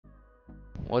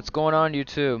What's going on,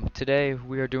 YouTube? Today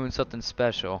we are doing something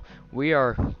special. We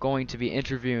are going to be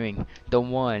interviewing the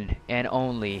one and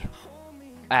only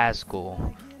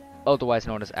Asgul, otherwise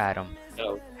known as Adam.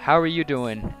 Oh, How are you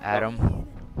doing, oh,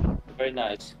 Adam? very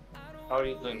nice. How are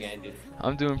you doing, Aidan?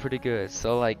 I'm doing pretty good.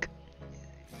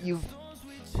 You,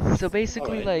 so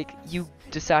basically, Alright. you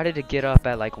decided to get up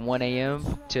at like 1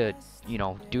 a.m. to,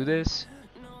 do this?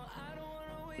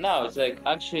 Now it's like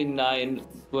actually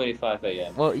 9:25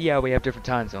 a.m. Well, yeah, we have different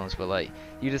time zones, but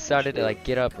you decided to True.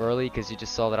 get up early because you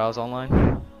just saw that I was online.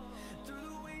 No,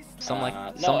 Some like.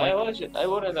 I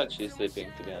wasn't actually sleeping,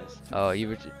 to be honest. Oh,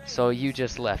 so you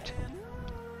just left.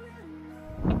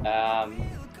 Um,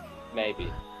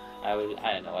 maybe. I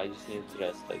don't know. I just need to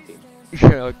rest, I think.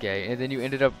 Okay, and then you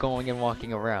ended up going and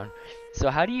walking around. So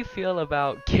how do you feel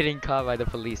about getting caught by the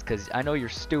police? Because I know you're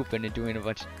stupid and doing a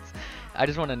bunch of... I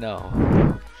just want to know.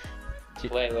 Do,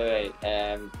 Wait.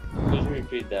 Could you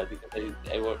repeat that because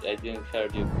I didn't hear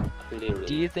you do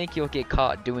clearly. you think you'll get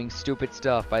caught doing stupid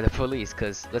stuff by the police?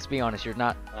 Because let's be honest, you're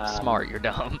not Um, smart, you're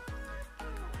dumb.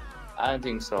 I don't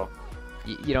think so.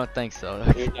 You don't think so?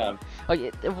 You're dumb. Oh, yeah,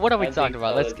 what are we I think talking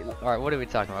about? so. All right, what are we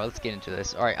talking about? Let's get into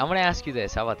this. All right, I'm gonna ask you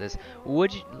this. How about this?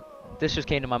 Would you? This just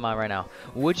came to my mind right now.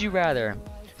 Would you rather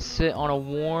sit on a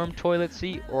warm toilet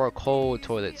seat or a cold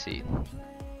toilet seat?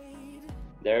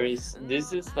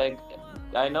 This is like,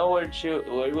 I know where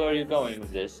you're going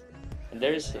with this. And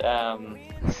there's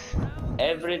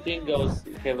everything goes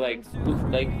have like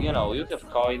you have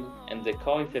coin and the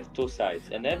coin has two sides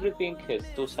and everything has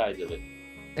two sides of it.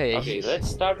 Hey, Okay, let's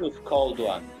start with cold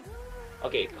one.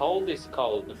 Okay, cold is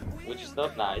cold, which is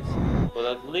not nice, but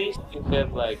at least you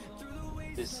have like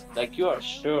this, like you are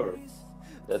sure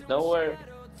that nowhere,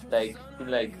 like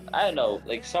I don't know,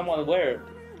 like someone were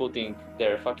putting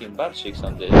their fucking butt cheeks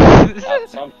on this at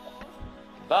some,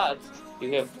 but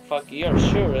you're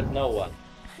sure that no one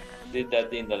did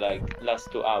that in the like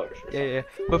last 2 hours or yeah, yeah.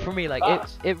 something. But for me,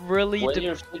 But it really when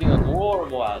you're sitting on warm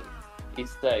one,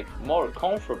 it's like more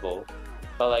comfortable,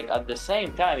 but like at the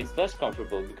same time it's less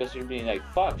comfortable because you're being like,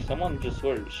 fuck, someone just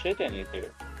were shitting in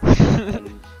here,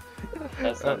 and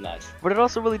that's not nice. But it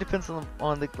also really depends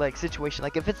on the situation.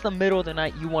 Like if it's the middle of the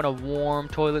night, you want a warm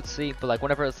toilet seat. But like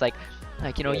whenever it's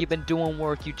Yes. you've been doing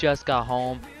work, you just got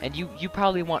home, and you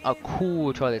probably want a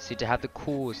cool toilet seat to have the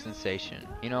cool sensation.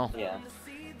 You know? Yeah.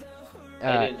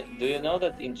 Uh, Do you know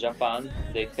that in Japan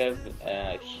they have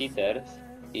heaters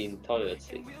in toilet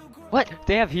seats? what?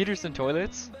 They have heaters in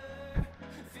toilets?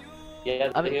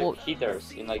 Yeah, I they mean, have well,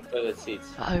 heaters in like toilet seats,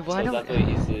 well, I so know. that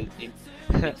way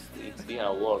it's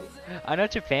warm. I know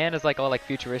Japan is like all like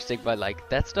futuristic, but like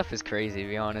that stuff is crazy to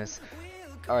be honest.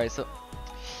 All right, so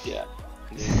Yeah,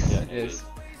 yeah, it it is. is.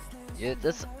 Yeah,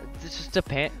 it's just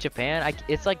Japan. Japan,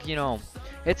 it's like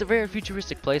it's a very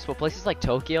futuristic place. But places like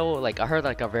Tokyo, like I heard,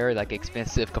 like are very like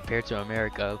expensive compared to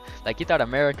America. Like you thought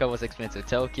America was expensive,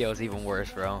 Tokyo is even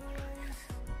worse, bro.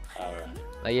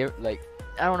 Alright. Like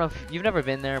I don't know if you've never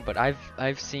been there, but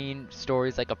I've seen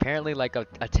stories like apparently like a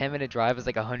 10-minute drive is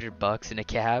like $100 in a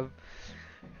cab.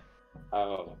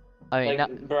 Oh, I mean, like not.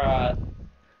 bruh,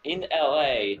 in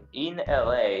LA,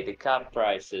 the cab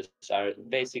prices are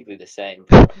basically the same,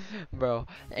 bro. Bro,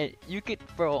 and you could,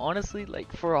 bro, honestly,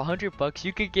 like for $100,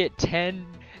 you could get 10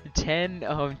 $10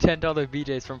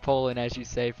 BJs from Poland, as you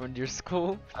say, from your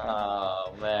school,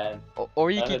 Oh man, or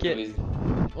you don't could have to get,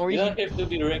 be, or you you don't have to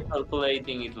be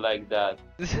recalculating it like that.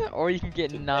 or you can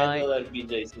get To nine, $10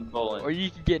 BJs in Poland. or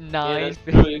you can get Yeah, nine.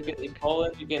 that's true. In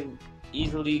Poland, you can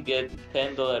easily get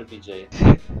 $10 BJ.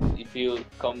 If you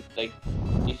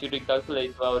if you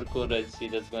recalculate to our currency,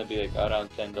 that's gonna be like around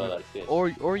 $10. Yes.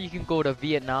 Or you can go to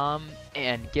Vietnam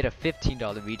and get a $15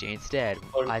 BJ instead.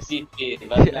 Or I 15,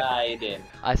 but nah, I didn't.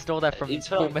 I stole that from It's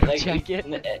Full from Metal like Jacket.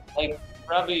 like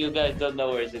probably you guys don't know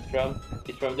where is it from.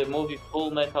 It's from the movie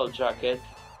Full Metal Jacket,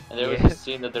 and there was Yeah. a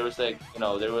scene that there was like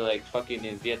they were like fucking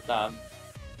in Vietnam,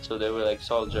 so they were like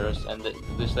soldiers, and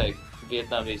this like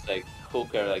Vietnamese like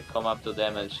hooker like come up to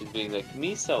them and she's being like,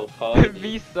 me so horny,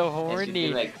 Me so and she's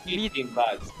being horny. like Me 15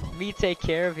 bucks. me take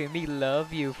care of you. Me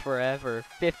love you forever.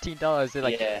 $15. They're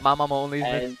like, Yeah, and my mama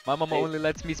they, only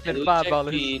lets me and spend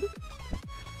 $5.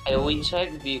 we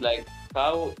checked the like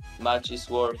how much is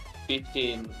worth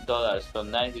 $15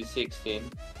 from 1916,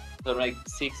 from like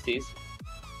 60s,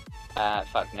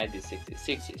 1960s,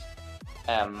 60s,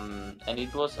 and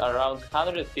it was around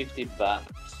 150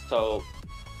 bucks. So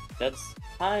that's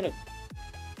kind of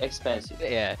expensive.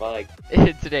 Yeah, But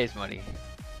like today's money.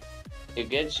 you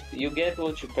get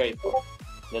what you pay for.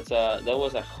 That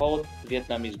was a hot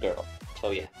Vietnamese girl.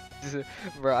 So yeah.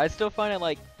 Bro, I still find it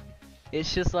like,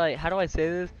 it's just like, how do I say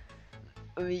this?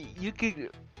 I mean, you could,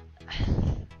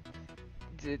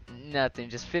 Nothing,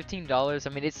 just $15. I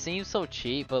mean, it seems so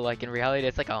cheap, but like in reality,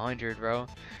 it's like 100, bro,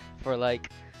 for like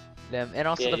them. And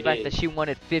also Yeah, the it fact that is. she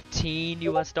wanted 15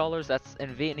 US dollars. That's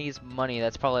in Vietnamese money.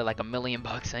 That's probably like $1 million.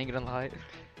 I ain't gonna lie.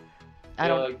 I Yeah,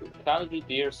 don't, like 100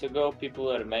 years ago,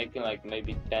 people are making like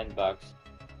maybe $10 a bro,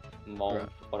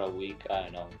 month or a week. I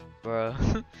don't know. bro.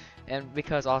 And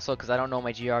because also because I don't know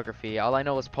my geography. All I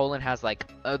know is Poland has like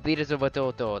liters of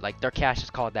złoto. Like their cash is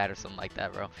called that or something like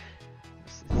that, bro.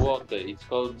 Złoty. It's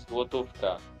called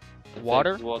złotówka. It's like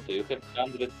Water? złoty. You have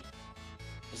 100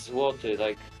 złoty,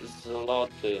 like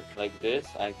zloty, like this.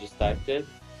 I just typed it,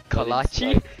 but it's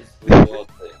Kalachi? like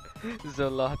złoty.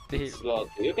 Zoloty. It's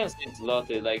zloty. You can see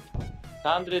zloty. Like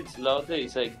 100 zloty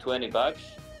is like $20.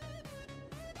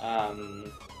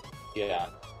 Um, yeah.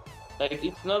 Like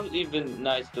it's not even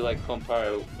nice to like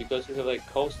compare because you have like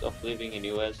cost of living in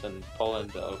US and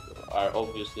Poland are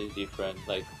obviously different,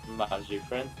 like much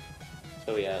different.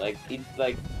 So yeah, like it's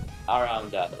like around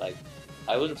that. Like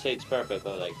I wouldn't say it's perfect,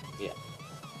 but like yeah.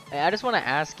 Hey, I just want to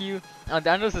ask you, I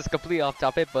know this is completely off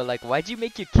topic, but like, why'd you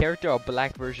make your character a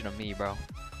black version of me, bro?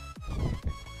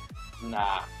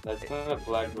 Nah, that's not a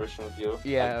black version of you.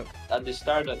 Yeah, At the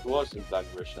start, that was a black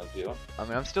version of you. I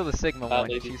mean, I'm still the Sigma But one,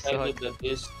 they you decided suck. that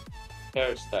this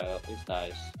hairstyle is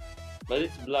nice. But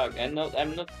it's black, and not,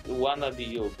 I'm not wannabe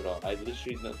you, bro. I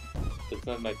literally not. That's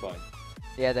not my point.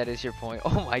 Yeah, that is your point.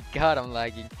 Oh my god, I'm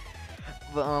lagging.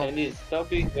 But, And he's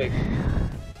stopping, like,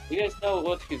 you guys know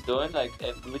what he's doing? Like,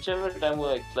 whichever time we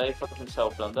like play fucking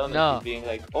South London, No. and he's being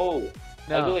like, oh, I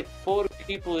got no, like 4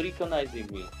 people recognizing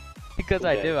me. because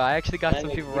I Okay. do. I actually got And some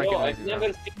like, people bro, recognizing I've me.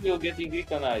 never seen you getting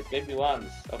recognized. Maybe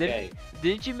once. Okay.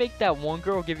 Didn't you make that one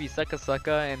girl give you sucka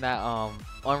sucka in that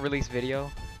unreleased video?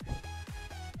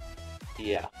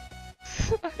 Yeah.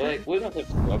 But like, we don't have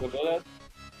to talk about that.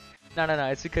 No,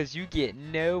 it's because you get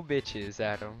no bitches,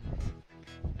 Adam.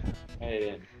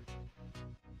 Hey,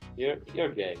 you're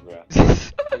gay, bro.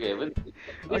 Okay,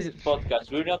 this is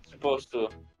podcast. We're not supposed to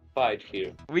fight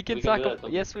here. We can We can talk. do that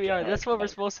on Yes, the we are. channel. That's what we're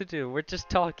supposed to do. We're just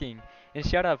talking. And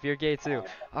shut up, you're gay too.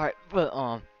 All right,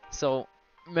 but so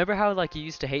remember how like you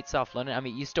used to hate South London? I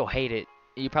mean, you still hate it.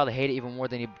 You probably hate it even more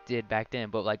than you did back then.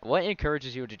 But like, what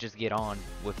encourages you to just get on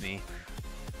with me?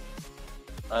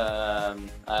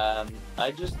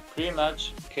 I just pretty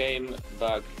much came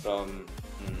back from.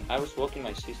 I was walking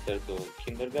my sister to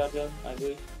kindergarten, I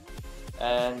believe,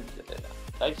 and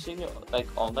I've seen you like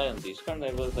online on Discord. And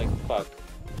I was like, fuck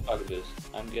this.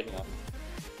 I'm getting on.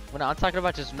 Well, no, I'm talking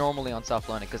about just normally on South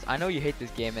London, because I know you hate this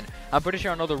game, and I'm pretty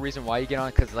sure I know the reason why you get on,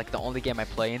 because it's like the only game I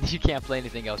play, and you can't play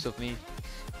anything else with me.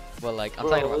 But like, I'm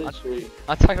talking about, Literally,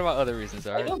 I'm talking about other reasons,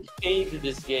 I alright? don't hate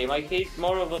this game. I hate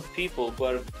more of the people who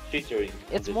are featuring.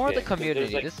 It's in this more the game, 'cause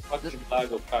community. There's like This- fucking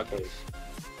bag of hackers.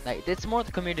 Like, it's more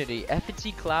the community.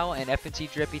 FNT Cloud and FNT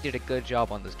Drippy did a good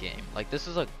job on this game. Like, this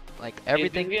is a, like, Hey,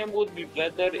 everything. this game would be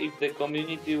better if the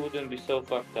community wouldn't be so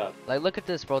fucked up. Like, look at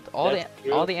this, bro. All That's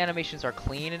true. all the animations are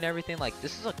clean and everything. Like,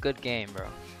 this is a good game, bro.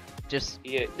 Just,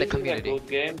 Yeah, The this community. is a good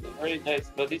game, very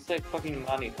nice, but it's like fucking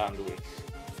money hungry.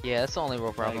 yeah, that's the only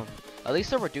real problem. At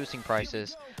least they're reducing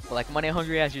prices. But like, money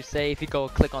hungry, as you say, if you go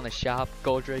click on the shop,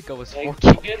 Gold Draco was Like,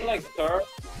 4K, to get like turf,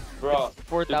 bro,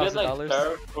 to get like $4,000.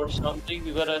 turf or something,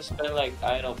 you gotta spend like,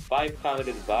 I don't know,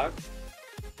 $500,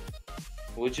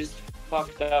 which is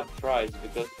fucked up price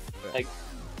because, like,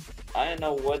 I don't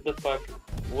know what the fuck,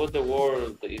 what the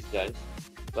world is, guys,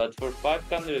 but for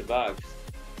 $500,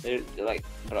 they're like,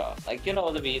 bro, like, you know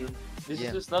what I mean? This Yeah.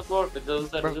 is just not worth it.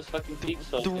 Those are Bro, just fucking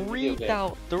pixels. in video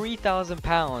games. 3,000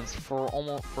 pounds for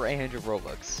almost for 800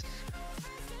 Robux.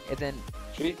 And then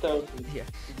 3,000. Yeah.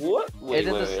 What? Wait,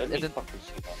 then wait, the- wait. Let and me then- fucking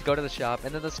see that. go to the shop,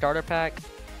 and then the starter pack,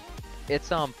 it's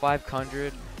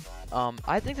 500.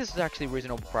 I think this is actually a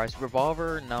reasonable price.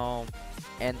 Revolver, no,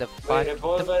 and the Wait, five.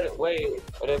 revolver. Wait,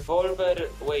 revolver.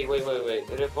 Wait.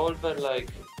 Revolver like.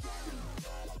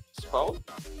 Spawn?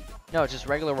 No, just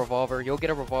regular revolver. You'll get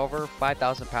a revolver,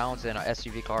 5,000 pounds, and an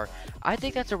SUV car. I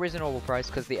think that's a reasonable price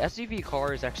because the SUV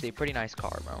car is actually a pretty nice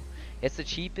car, bro. It's the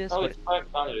cheapest, No, but it's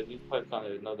 500. It's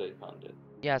 500, not 800.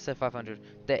 yeah, I said 500.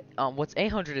 The what's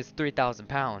 800 is 3,000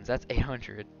 pounds. That's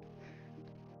 800.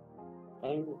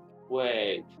 Oh,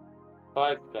 wait.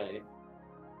 5K.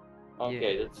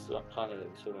 Okay, that's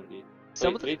 170.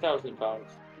 Some Wait, of the 3,000 pounds.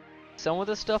 some of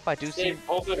the stuff I do see. Save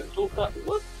over 2,000.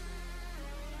 What?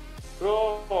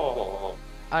 Bro.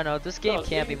 I know this game No,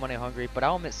 can be see- money hungry, but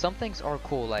I'll admit some things are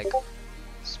cool. Like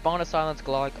spawn a silence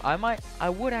Glock. I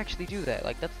would actually do that.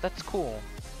 Like that's cool.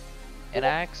 An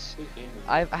axe.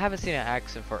 I haven't seen an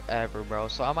axe in forever, bro.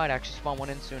 So I might actually spawn one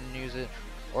in soon and use it,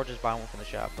 or just buy one from the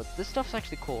shop. But this stuff's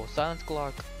actually cool. Silence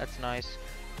Glock. That's nice.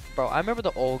 Bro, I remember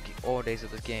the old days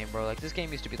of this game, bro. Like this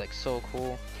game used to be like so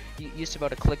cool. You used to be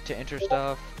able to click to enter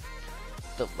stuff.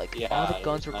 The like all the Yeah, it was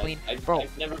guns were nice. clean, I've, bro.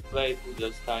 I've never played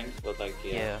those times, but like,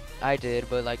 yeah. Yeah, I did,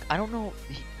 but like I don't know,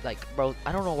 like bro,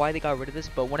 I don't know why they got rid of this,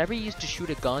 but whenever you used to shoot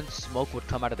a gun, smoke would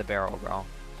come out of the barrel, bro.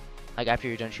 Like after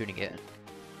you're done shooting it.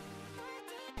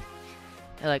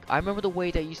 And like I remember the way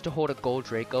that you used to hold a gold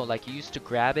Draco, like you used to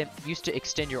grab it, you used to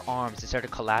extend your arms instead of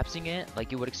collapsing it.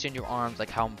 Like you would extend your arms like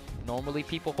how normally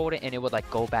people hold it, and it would like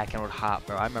go back and it would hop,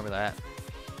 bro. I remember that.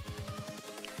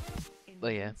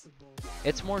 But yeah,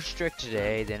 it's more strict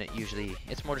today than it usually.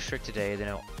 It's more strict today than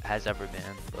it has ever been,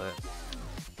 but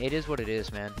it is what it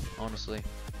is, man. Honestly.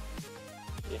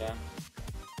 Yeah.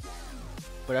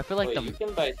 But I feel like Wait, you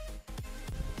can buy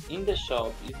in the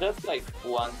shop. Is that like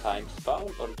one-time spawn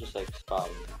or just like spawn?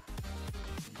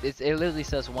 it literally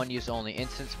says one use only.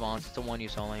 Instant spawns. It's a one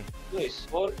use only. Wait,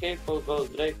 4K full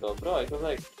gold Draco, bro. I have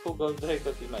like full gold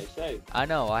Draco in my save. I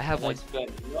know. I have And one.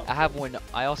 spent, you know? I have one.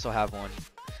 I also have one.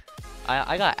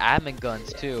 I got admin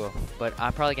guns too, but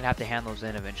I'm probably gonna have to hand those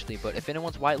in eventually. But if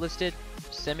anyone's whitelisted,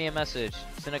 send me a message,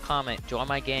 send a comment, join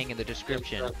my gang in the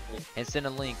description, Exactly. and send a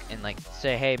link and like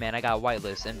say, hey man, I got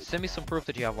whitelist, and send me some proof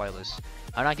that you have whitelist.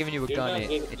 I'm not giving you a You're gun, not it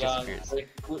getting disappears. guns. Like,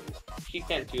 he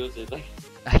can't use it. Like,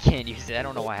 I can't use it. I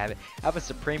don't know why I have it. I have a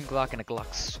Supreme Glock and a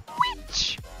Glock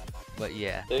Switch. But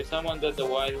yeah. there's someone that the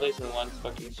wireless and wants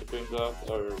fucking Supreme Glock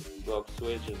or Glock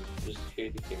Switch and just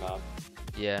hit him up,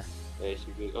 Yeah.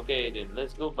 basically. Okay, then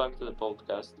let's go back to the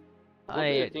podcast. What do I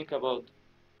you think about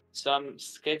some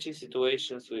sketchy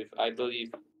situations with, I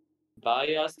believe,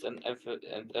 biased and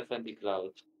FND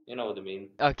Cloud? You know what I mean?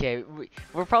 okay,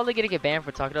 we're probably gonna get banned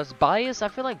for talking about this. Bias, I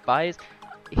feel like Bias,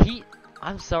 he,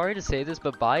 I'm sorry to say this,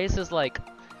 but Bias is like,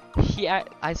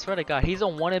 I swear to God, he's a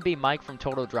wannabe Mike from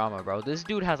Total Drama, bro. This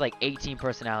dude has like 18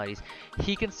 personalities.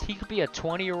 He could be a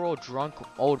 20-year-old drunk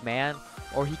old man,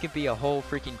 or he could be a whole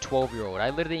freaking 12-year-old. I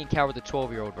literally encountered the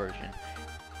 12-year-old version.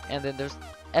 And then there's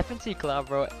FNC Cloud,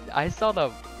 bro. I saw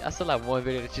that one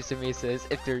video that you sent me. It says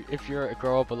if you're a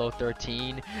girl below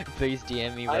 13, please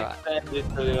DM me, bro. I send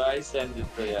it to you, I send it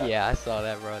to you. Yeah, I saw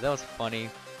that, bro. That was funny.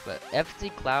 But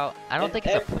FNC Cloud, I don't think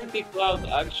it's a. FND Cloud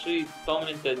actually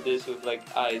commented this with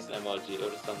like eyes emoji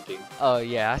or something. Oh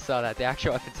yeah, I saw that. The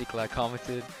actual FNC Cloud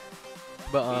commented.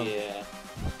 But Yeah.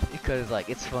 because like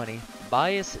it's funny.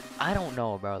 Bias, I don't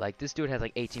know, bro. Like this dude has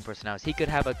like 18 personalities. He could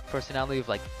have a personality of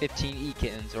like 15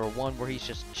 E-kittens or one where he's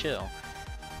just chill.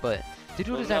 But the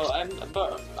dude Well, is no, actually.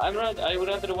 I would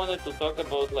rather wanted to talk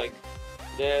about like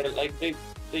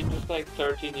they just like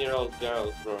 13-year-old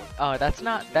girls, bro. Oh, that's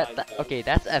not Just that. like that. Okay,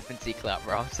 that's FNC Cloud,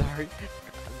 bro. I'm sorry,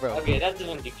 bro. Okay, that's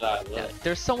FND Cloud, Yeah, right?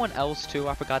 there's someone else too.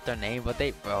 I forgot their name, but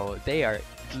they are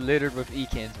littered with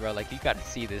E-kins, bro. Like you gotta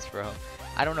see this, bro.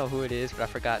 I don't know who it is, but I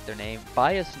forgot their name.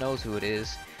 Bias knows who it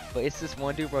is, but it's this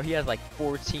one dude, bro. He has like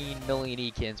 14 million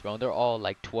E-kins, bro. They're all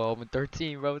like 12 and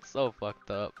 13, bro. It's so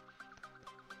fucked up.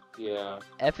 Yeah.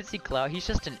 FNC Cloud, he's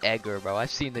just an Edgar, bro. I've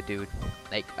seen the dude.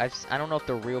 Like I don't know if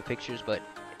they're real pictures, but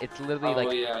it's literally Oh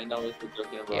like yeah, I know what you're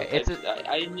talking about. Yeah, it's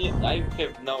I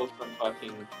have no some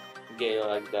fucking gay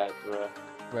like that, bro.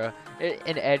 bro,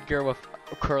 an Edgar with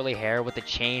curly hair with a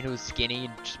chain who's skinny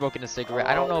and smoking a cigarette.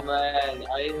 I don't know. Oh man,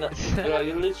 I know. Bro,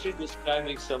 you're literally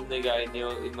describing some nigga I knew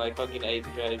in my fucking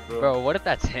 8th grade, bro. Bro, what if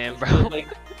that's him, So, bro?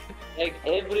 like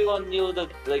everyone knew that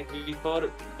like before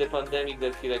the pandemic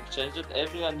that he like changed it.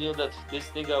 Everyone knew that this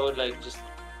nigga was like just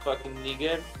fucking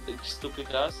nigger, like stupid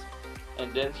ass.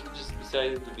 And then he just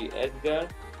decided to be Edgar,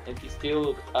 and he still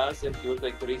looked us, and he was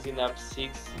like raising up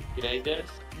 6th graders.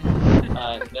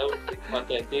 And that was like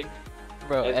pathetic.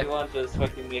 Bro, Everyone just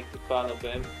fucking making fun of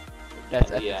him.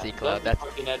 That's And yeah, FNC Cloud. That's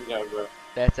fucking Edgar, bro.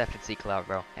 That's FNC Cloud,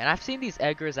 bro. And I've seen these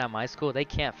Edgars at my school. They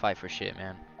can't fight for shit,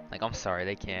 man. Like, I'm sorry,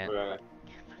 they can't. Bro.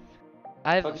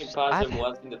 I've, Fucking pass them I've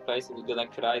once in the face and you're gonna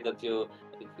cry that you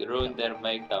ruined their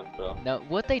makeup, bro. no,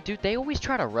 what they do, they always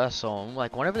try to wrestle.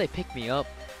 Like, whenever they pick me up,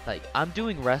 like, I'm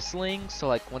doing wrestling, so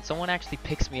like, when someone actually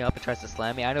picks me up and tries to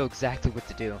slam me, I know exactly what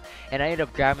to do. And I end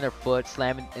up grabbing their foot,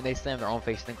 slamming, and they slam their own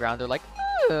face in the ground. They're like,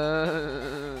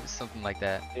 something like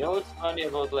that. You know what's funny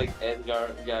about like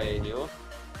Edgar guy I knew?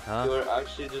 Huh? He were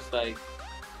actually just like,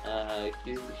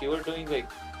 he were doing like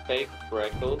fake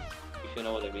freckles, if you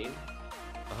know what I mean.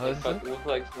 What Like, is it?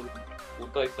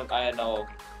 with like some I don't know,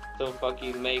 some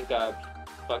fucking makeup,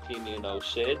 fucking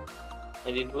shit.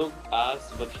 And it looked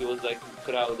ass, but he was like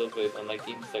proud of it on like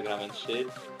Instagram and shit.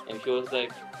 And he was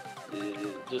like,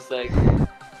 just like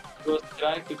he was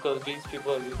trying to convince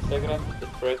people on Instagram that the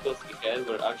freckles he had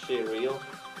were actually real,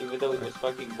 even though it was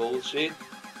fucking bullshit.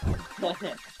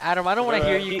 Adam, I don't want to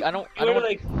hear you. I don't. I don't.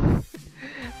 Like,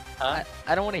 Huh?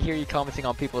 I don't want to hear you commenting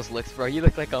on people's looks, bro. You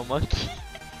look like a monkey.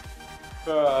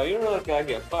 Bro, you look like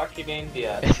a fucking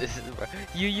Indian. Bro,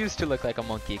 you used to look like a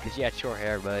monkey because you had short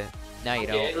hair, but now you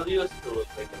don't. Okay, it used to look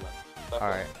like a man. Fuck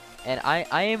Alright. off. And I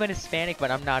am an Hispanic,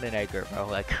 but I'm not an Edgar, bro.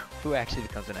 Like, who actually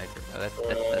becomes an Edgar, bro?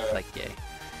 That's like gay.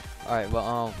 Alright,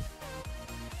 well,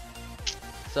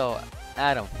 so,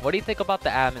 Adam, what do you think about the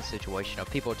admin situation of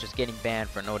people just getting banned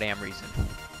for no damn reason?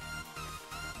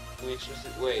 Which is,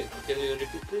 wait, can you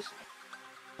repeat this?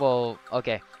 Well,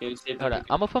 okay. Can you say Hold that on. again?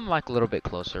 I'm gonna put my mic a little bit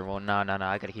closer. Well, no, no, no.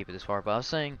 I gotta keep it this far. But I was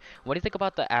saying, what do you think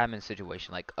about the admin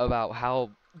situation? Like, about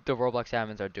how the Roblox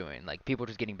admins are doing? Like, people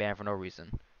just getting banned for no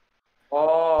reason.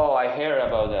 Oh, I hear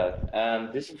about that.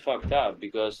 And this is fucked up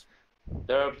because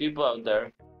there are people out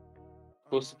there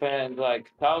who spend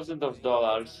like thousands of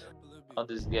dollars on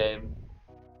this game,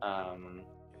 um,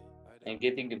 and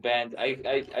getting banned.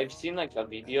 I've seen like a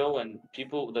video when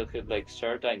people that had like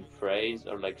certain phrase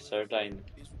or like certain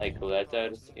like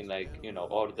letters in like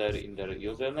order in their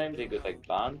username, they got like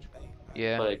banned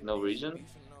Yeah. for like no reason,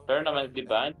 permanently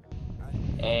banned.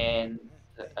 And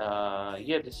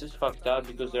yeah, this is fucked up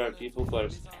because there are people who are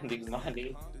spending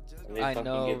money and they I fucking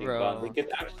know, getting banned. They bro. could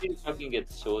actually fucking get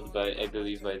sued by, I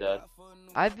believe, by that.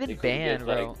 I've They been could banned, get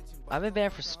like, bro. I've been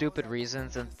banned for stupid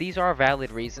reasons, and these are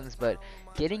valid reasons, but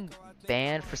getting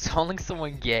banned for calling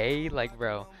someone gay, like,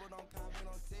 bro,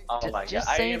 oh just my god. just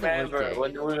I saying the word remember gay.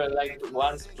 when we were like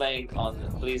once playing on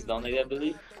Please Donate, I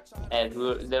believe, and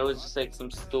there was just like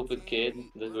some stupid kid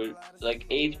that were like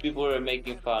 8 people were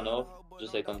making fun of,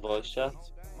 just like on voice chat,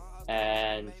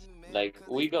 and like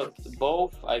we got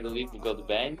both, I believe, we got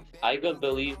banned. I got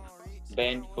believe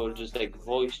banned for just like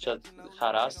voice chat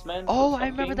harassment or Oh, I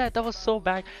remember something. that. That was so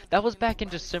bad. That was back in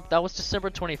December. That was December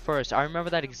 21st. I remember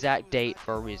that exact date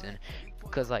for a reason,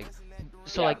 because like,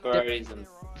 so Yeah, like for there a reason.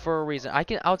 for a reason.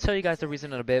 I'll tell you guys the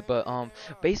reason in a bit, but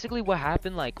basically what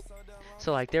happened, like,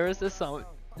 so like there was this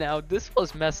now this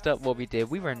was messed up what we did.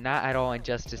 We were not at all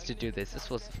injustice to do this. This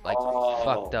was like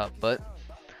fucked Oh, up. But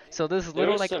so this there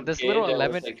little was like some this kid little that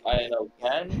was 11, like, I don't know,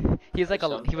 10 he was or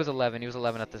like he was something. 11. He was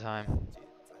 11 at the time.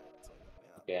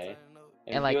 Okay.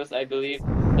 And And he like was, I believe,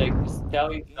 like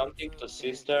telling something to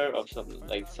sister of some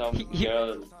like he, some he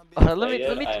girl let me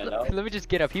player, I don't know. let me just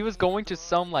get up. He was going to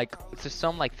some like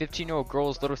 15-year-old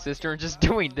girl's little sister and just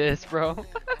doing this, bro.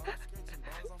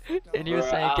 And he was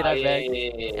Bro, saying, "Can ah, I yeah, beg?"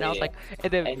 yeah, yeah, And I yeah, was yeah. like,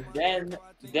 and then And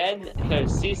then her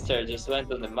sister just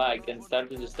went on the mic and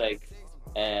started just like,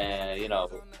 you know,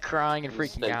 crying and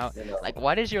just freaking like, out. Like,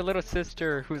 why does your little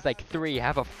sister, who's like 3,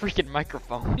 have a freaking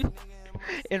microphone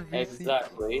in VC?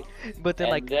 exactly. But then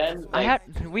And like, then I like had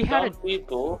we had a some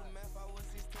people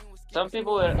some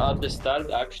people were at the start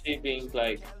actually being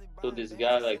like to this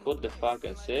guy like what the fuck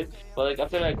and shit. But like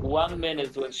after like 1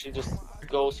 minute when she just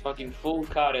goes fucking full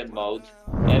Karen mode,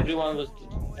 everyone was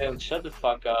just saying shut the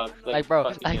fuck up, like like, bro,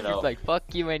 fucking like fuck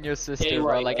you and your sister,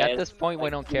 bro. Like at KYS, this point, we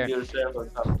like don't kill care, yourself or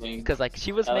something. cause like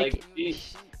she was And like making.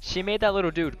 She made that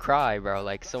little dude cry, bro.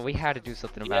 Like, so we had to do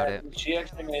something yeah, about it. she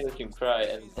actually made him cry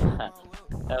and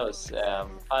that was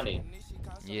funny.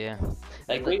 Yeah.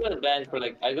 Like But we got banned for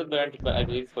like I got banned for, I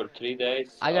believe for 3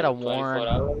 days I got a or 24 warn.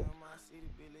 hours.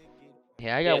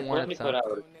 Yeah, I got Yeah, warned at 24 some.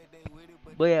 hours.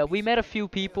 But yeah, we met a few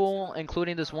people,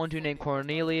 including this one dude named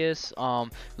Cornelius,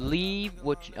 Lee,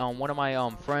 which one of my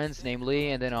friends named Lee,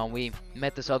 and then we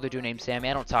met this other dude named Sammy.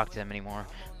 I don't talk to him anymore.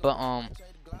 But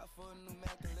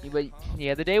but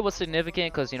yeah, the day was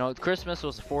significant because Christmas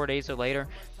was 4 days or later,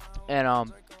 and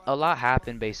a lot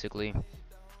happened basically.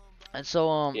 And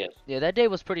so Yes. yeah, that day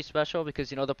was pretty special because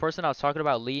the person I was talking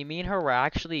about, Lee, me and her were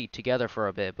actually together for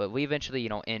a bit, but we eventually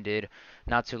ended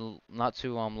not too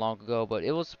long ago. But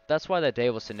that's why that day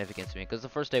was significant to me because the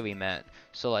first day we met.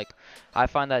 So like, I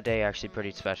find that day actually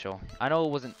pretty special. I know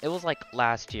it was like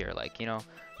last year, like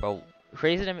bro,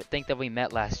 crazy to think that we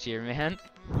met last year, man.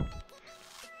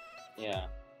 Yeah.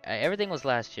 Everything was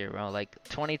last year, bro, like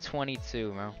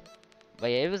 2022, bro. But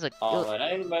yeah, it was like Oh man,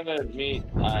 I remember me.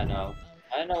 I know.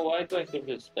 I know why do I feel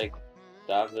this like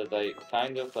stuff that I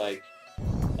kind of like.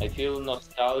 I feel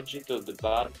nostalgic to the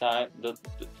bad time.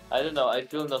 I don't know. I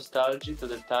feel nostalgic to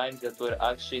the times that were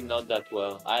actually not that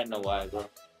well. I don't know why, bro.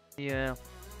 yeah,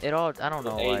 it all I don't The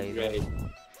know why eighth either. grade,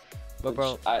 But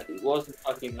bro, it wasn't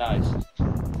fucking nice.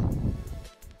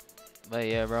 but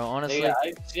yeah, bro, Nigga, honestly,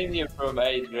 I've seen you from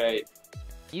 8th grade.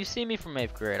 you see me from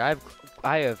 8th grade.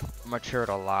 I have matured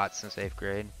a lot since 8th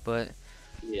grade, but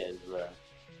Yes, bro.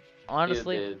 You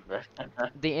honestly, did, bro.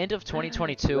 the end of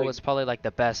 2022 Like, was probably like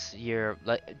the best year.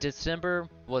 Like December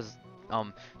was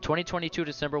 2022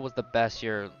 December was the best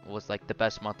year, was like the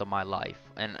best month of my life.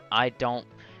 And I can't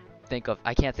think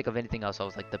of anything else that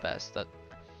was like the best.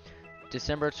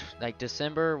 like December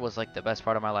was like the best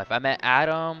part of my life. I met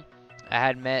Adam. I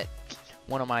had met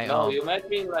one of my No, you met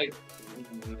me like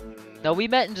No, we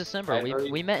met in December. I We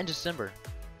believe we met in December.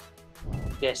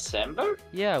 December.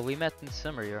 Yeah, we met in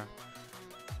December, yeah.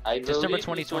 I December believe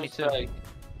it was 2022. like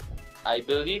I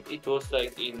believe it was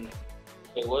like in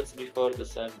what's before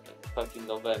December, fucking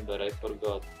November. I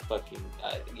forgot. Fucking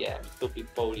yeah,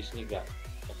 stupid Polish nigga.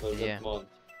 I Yeah. forgot month.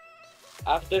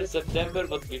 After September,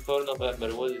 but before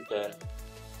November. Was it there?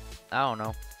 I don't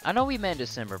know. I know we met in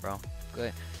December, bro.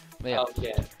 Good. But yeah,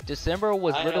 Okay, December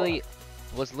I know.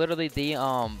 was literally the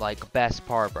like best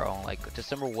part, bro. Like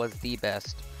December was the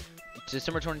best.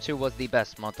 December 22 was the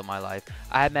best month of my life.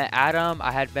 I had met Adam.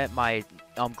 I had met my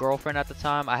girlfriend at the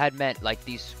time. I had met like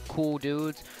these cool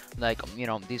dudes, like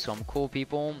these cool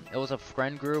people. It was a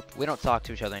friend group. We don't talk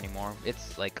to each other anymore.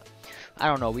 It's like I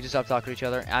don't know. We just stopped talking to each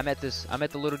other. I met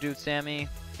the little dude Sammy,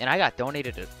 and I got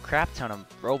donated a crap ton of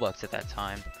Robux at that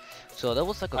time. So that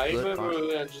was like a I good remember part. we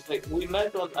were just like we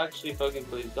met on actually fucking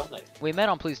Please Donate. We met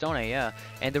on Please Donate, yeah.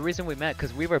 And the reason we met,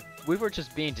 cause we were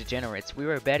just being degenerates. We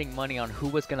were betting money on who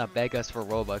was gonna beg us for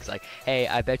Robux. Like, hey,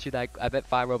 I bet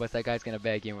 5 Robux that guy's gonna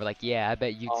beg you. And we're like, yeah, I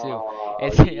bet you too. Oh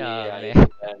It's yeah, I man,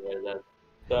 remember that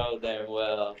so damn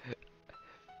well.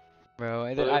 bro.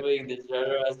 And We then were being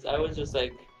degenerates. I was just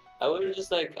like,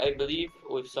 I believe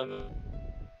with some.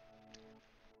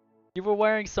 you were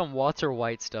wearing some Walter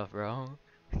White stuff, bro.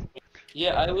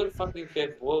 Yeah, I would fucking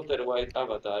have Walter White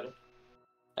avatar.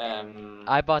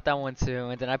 I bought that one too,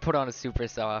 and then I put on a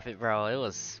Supercell outfit, bro. It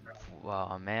was,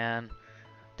 wow, man.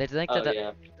 To think Oh that that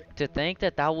yeah, to think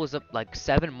that that was like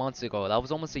 7 months ago. That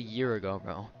was almost a year ago,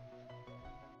 bro.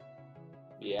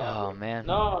 yeah, Oh bro. man.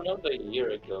 No, not a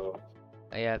year ago.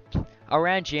 Yeah,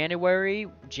 around January,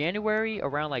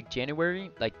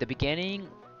 like the beginning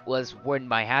was when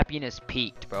my happiness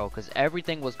peaked, bro. Cause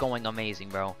everything was going amazing,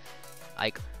 bro.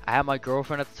 Like I had my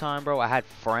girlfriend at the time, bro. I had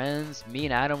friends. Me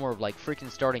and Adam were like freaking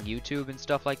starting YouTube and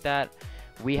stuff like that.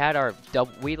 We had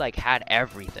we like had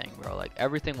everything, bro. Like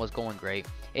everything was going great.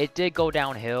 It did go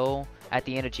downhill at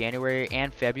the end of January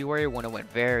and February when it went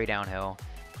very downhill.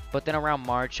 But then around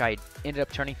March, I ended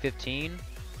up turning 15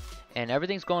 and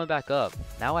everything's going back up.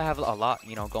 Now I have a lot,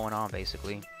 going on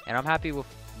basically, and I'm happy with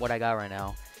what I got right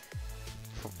now.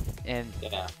 And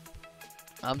Yeah,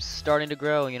 I'm starting to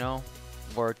grow,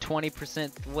 We're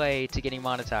 20% way to getting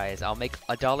monetized. I'll make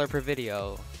 $1 per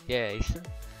video. Yay.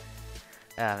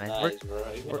 Ah, man. nice, bro.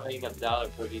 You're gonna make $1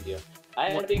 per video.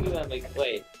 I What- think you're gonna make.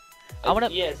 Wait. I wanna.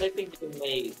 Yes, I think you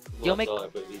made You'll one make. dollar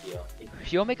per video.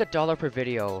 You'll make $1 per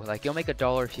video. Like you'll make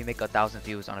 $1 if you make 1,000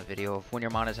 views on a video when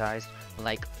you're monetized.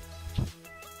 Like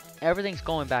everything's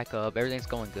going back up. Everything's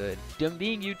going good.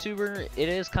 Being YouTuber, it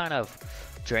is kind of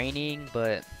draining,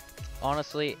 but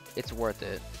honestly, it's worth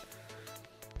it.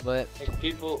 But Like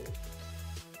people,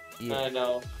 yeah, I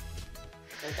know.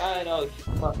 Like I know he's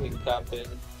fucking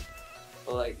capping,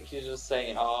 but like he's just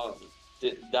saying, oh,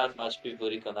 that much people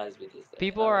recognize me this day.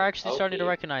 people I'm are like, actually starting to okay,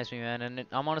 recognize me, man, and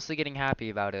I'm honestly getting happy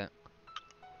about it.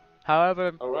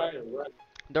 However, alright.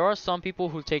 there are some people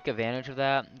who take advantage of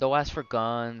that. They'll ask for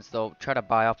guns. They'll try to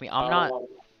buy off me. I'm not. Oh,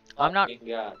 I'm not. fucking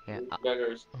god, Yeah. you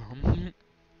beggars.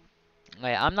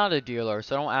 Yeah, I'm not a dealer,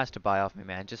 so don't ask to buy off me,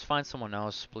 man. Just find someone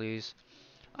else, please.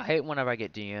 I hate whenever I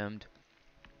get DM'd.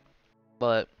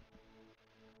 But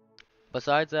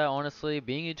besides that, honestly,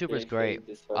 being a YouTuber is I great. hate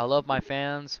this I love fucking my people.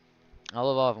 fans. I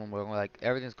love all of them. We're like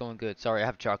everything's going good. Sorry, I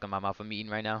have chalk in my mouth. I'm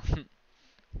eating right now.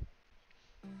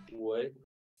 What?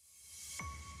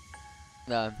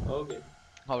 uh, Okay.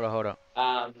 hold on.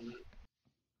 Um,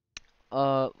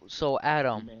 So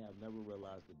Adam, You may have never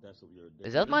realized the depths of your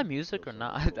is addiction that my until music or someone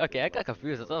not? spoke your Okay, I got thoughts into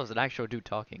confused. I your thought it was an life. actual dude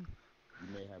talking. You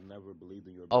may have never believed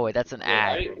in your Oh wait, ability that's to an create wait,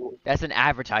 are ad. change you? That's an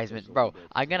until advertisement, someone bro.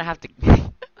 dared to I'm tell gonna you have to.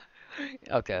 differently.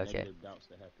 Okay, The okay. negative doubts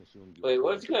that have consumed you Wait, for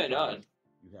what's much of going your life. on?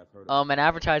 You have heard about An the effect.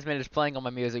 advertisement is playing on my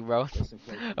music, bro. Listen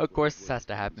closely, Of for course these this words has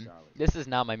to will be happen. silent. This is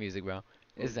not my music, bro.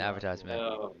 This is Close an your eyes for a advertisement.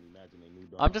 moment No. and imagine a new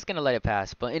I'm dawn. just gonna let it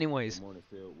pass. But A anyways, morning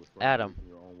filled with fresh Adam, belief in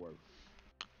your own worth.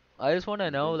 I just want to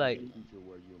know, Envision like, a future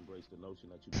where you embrace the notion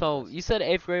that you so possess you said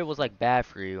 8th grade was like bad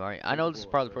for you, alright? I know this is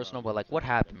physical or probably personal, sterile but like, what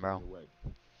limitations that happened, come bro? your way.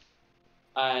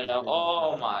 I This know. vision is Oh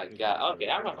not about my figuring out god. your Okay,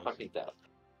 I'm gonna limitation. fucking tell.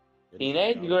 It is In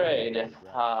about eighth grade, understanding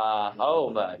that oh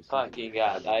your my ability to seize the fucking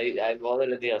god, possibilities I'm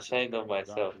already ashamed of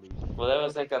God myself. believes in Well, you that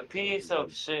was like a because piece He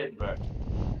of loves shit, bro.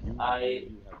 you. You, only I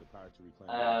you, have the power to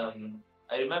reclaim your life.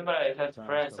 I remember I The had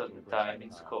time has friends come at to the embrace time that in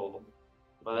power. school,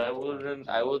 The but path to power is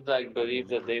I yours. would like But believe there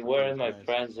may that be they plenty weren't of my chances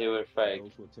friends, they were for fake.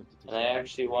 those who attempted to And I shatter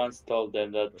actually your faith. once told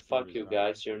them that But fear fuck is you not.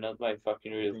 guys, you're not my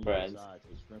fucking real Within you friends. resides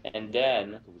a strength And unmatched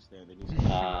then that can withstand any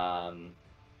storm. um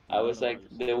I was like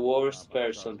the worst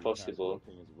person possible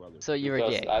So you were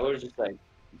because gay. I was just like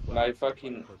my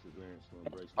fucking.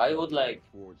 I would like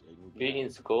be in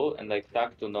school and like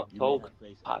talk to no talk.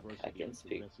 Fuck, I can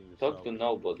speak. Talk to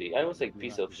nobody. I was like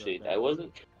piece of shit. I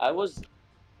wasn't. I was.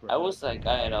 I was like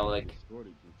I don't know like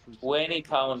 20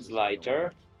 pounds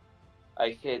lighter.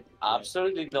 I had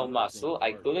absolutely no muscle.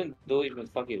 I couldn't do even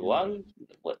fucking one.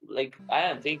 What like I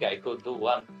don't think I could do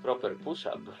one proper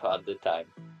push-up at the time.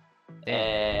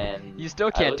 Damn. And You still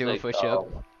I can't was do a like, push up.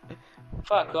 oh,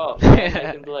 fuck off, man.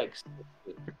 I can do like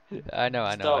I know,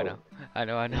 I know, I know. so. I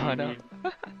know, I know, I know. hmm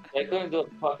I couldn't do a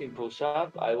fucking push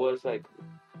up. I was like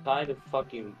kind of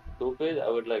fucking stupid. I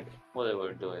would like what I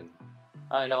were doing.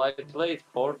 I know I played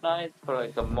Fortnite for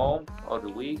like a month or a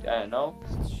week. I don't know.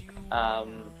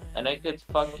 And I had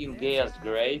fucking gay ass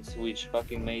grades, which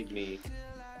fucking made me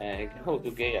go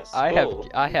to gay ass school.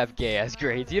 I have gay ass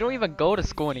grades. You don't even go to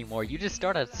school anymore. You just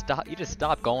you just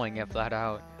stop going and flat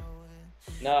out.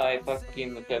 No, I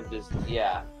fucking have this.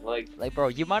 Yeah, Like bro,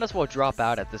 you might as well drop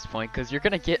out at this point because you're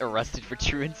gonna get arrested for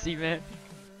truancy, man.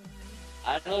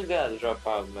 I don't gotta drop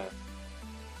out, man.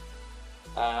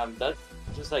 That's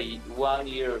just like 1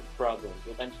 year problem,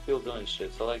 but I'm still doing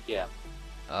shit. So like, yeah.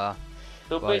 Uh,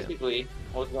 So well, yeah. basically,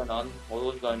 what's going on? What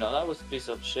was going on? I was a piece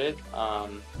of shit.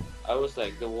 I was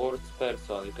like the worst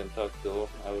person you can talk to.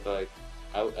 I would like,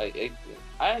 I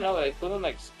don't know. I couldn't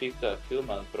like speak to a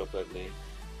human properly.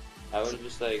 I was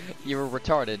just like You were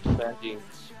retarded. spending.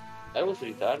 I was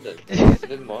retarded. I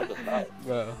did more than that.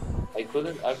 Bro. I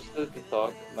couldn't absolutely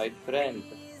talk. My friend,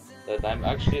 that I'm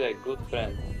actually like good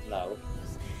friend now,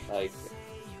 like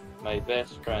my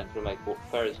best friend from like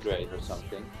first grade or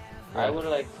something. I would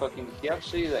like fucking. He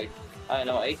actually like. I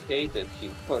know. I hated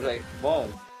him for like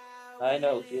months. I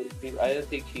know. I don't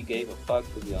think he gave a fuck,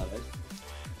 to be honest.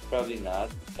 Probably not.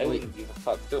 I Wait. wouldn't give a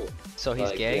fuck too. So he's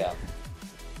Like, gay? Yeah.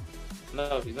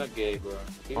 No, he's not gay, bro.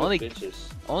 He Only- was bitches.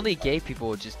 Only gay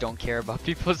people just don't care about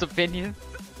people's opinions.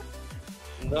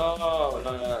 No.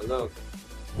 Look,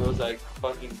 he was like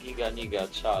fucking giga nigga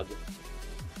chad.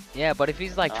 Yeah, but if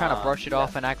he's like trying to brush it Yeah.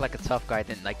 off and act like a tough guy,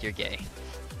 then like you're gay.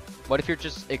 But if you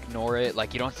just ignore it,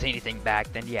 like you don't say anything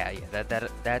back, then yeah,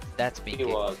 that's being He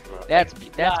gay. was, bro. That's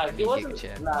Nah, being he gay, wasn't.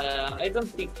 Chad. Nah, I don't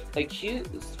think like he's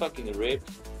fucking ripped.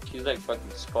 He's like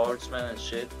fucking sportsman and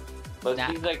shit. But Nah.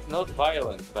 he's like not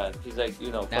violent, man. He's like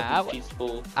Nah, fucking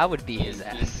peaceful. I would beat his He's,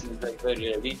 ass. he's like very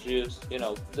religious.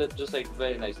 Just like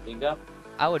very nice nigga.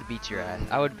 I would beat your ass.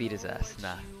 I would beat his ass.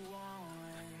 Nah,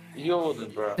 You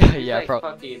wouldn't, bro. Yeah, He's like bro-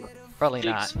 fucking probably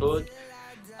 6 not. foot.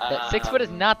 That 6 foot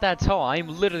is not that tall. I'm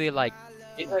literally like,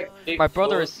 He's like 6 My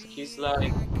brother foot. is- He's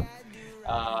like,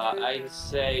 I'd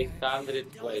say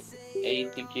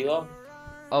 180 kilo.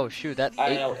 oh shoot, that.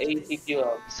 I know, 80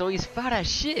 kilo. So he's fat as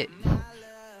shit.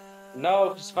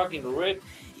 No, he's fucking ripped.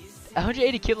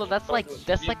 180 kilo. That's like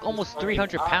almost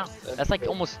 300 pounds. Fucking That's like abs.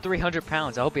 almost 300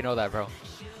 pounds. I hope you know that, bro.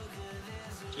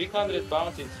 300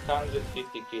 pounds is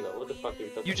 150 kilo. What the fuck are you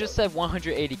talking You just about? said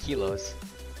 180 kilos.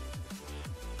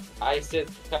 I said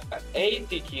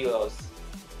 80 kilos.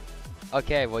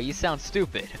 Okay, well you sound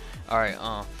stupid. All right,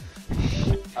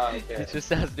 Okay. it just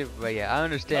sounds stupid, but yeah, I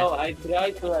understand. No, I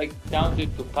tried to like count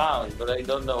it to pounds, but I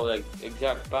don't know like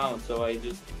exact pounds, so I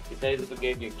just decided to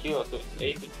give you a kilo, so it's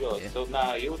 80 kilos. Yeah. So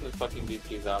nah, you wouldn't fucking beat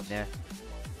his ass. Yeah.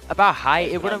 About height,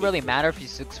 Like, it wouldn't maybe- really matter if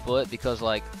he's 6 foot because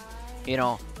like, you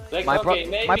know, Like, My bro- okay,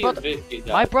 maybe my you brother- beat his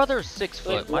my ass. brother's 6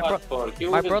 Like, foot. My what for? He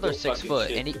my wouldn't brother's do 6 fucking foot,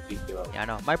 shit and he- to beat you up. Yeah, I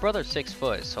know. My brother's 6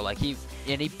 foot, so like he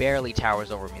barely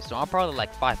towers over me. So I'm probably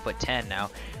like 5'10" now.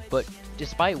 But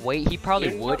despite weight, he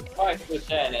probably You're would. not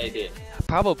 5'10", Aidan.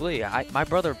 Probably. My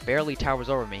brother barely towers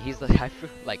over me. He's like I feel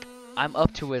like I'm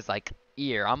up to his like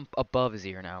ear. I'm above his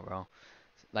ear now, bro.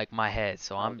 Like my head.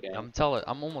 So Okay. I'm taller.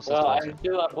 I'm almost as Well, tall as I'm him.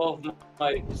 still above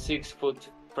my 6 foot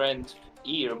friend's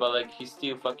ear, but like he's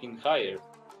still fucking higher.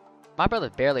 My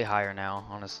brother's barely higher now,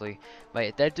 honestly.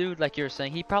 But that dude, like you were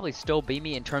saying, he probably still beat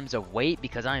me in terms of weight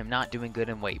because I am not doing good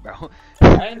in weight, bro.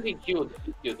 I don't think he would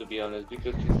beat you, to be honest,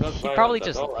 because he's not He violent probably at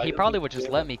just all. I he don't probably think would just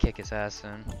he let ever- me kick his ass,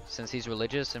 and since he's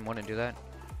religious and wouldn't do that.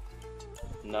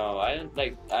 No, I don't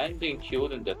like. I don't think he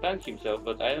wouldn't defend himself,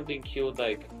 but I don't think he would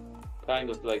like, kind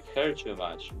of like hurt you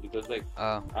much because like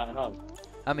I don't know.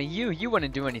 I mean, you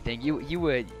wouldn't do anything.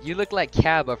 You look like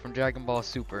Kaba from Dragon Ball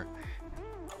Super.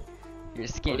 You're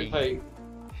What skinny. if I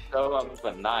show up with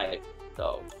a knife,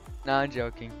 though? No, I'm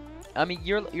joking. I mean,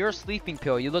 you're a sleeping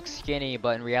pill. You look skinny,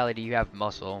 but in reality, you have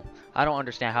muscle. I don't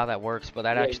understand how that works, but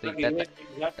that Yeah, actually exactly,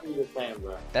 exactly the same,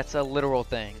 bro. that's a literal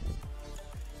thing.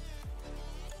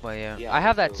 But yeah, Yeah, I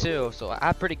have that that's too. So I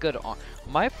have pretty good arm.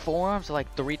 My forearms are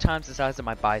like 3 times the size of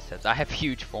my biceps. I have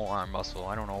huge forearm muscle.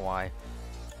 I don't know why.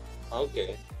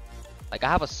 Okay. Like I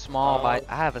Uh,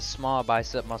 have a small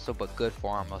bicep muscle, but good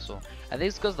forearm muscle. I think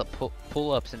it's because the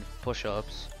pull-ups and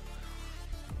push-ups.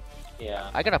 yeah.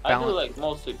 I gotta I do balance like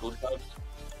mostly push-ups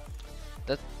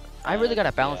that. I really and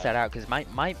gotta balance yeah. that out because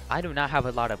I do not have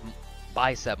a lot of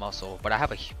bicep muscle, but I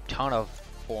have a ton of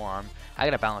forearm. I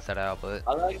gotta balance that out, but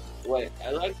I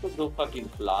like to do fucking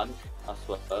plank as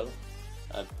well,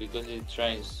 because it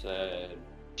trains fucking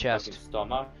chest.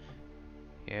 stomach.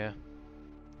 Yeah.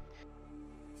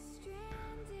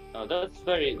 That's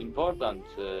very important,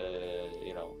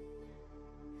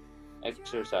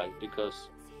 exercise because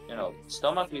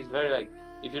stomach is very like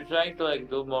if you're trying to like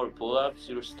do more pull-ups,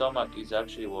 your stomach is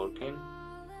actually working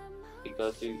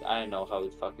because I know how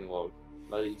it fucking works,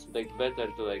 but it's like better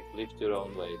to like lift your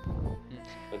own weight Mm.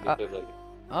 when you Uh, have like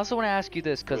I also want to ask you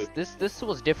this because grip. this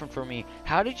was different for me.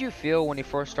 How did you feel when you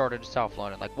first started South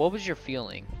London? Like, what was your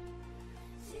feeling?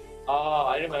 Oh,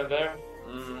 I remember.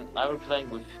 I was playing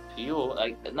with you.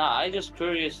 Like, nah, I just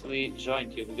curiously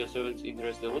joined you because I was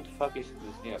interested. What the fuck is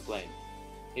this nigga playing?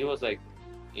 He was like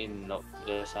in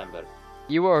December,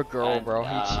 You were a girl, and bro.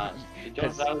 it turns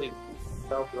Because out it's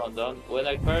South London. When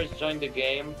I first joined the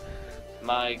game,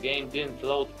 my game didn't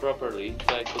load properly,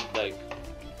 so I could like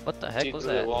what the see heck was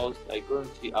through the that? walls. I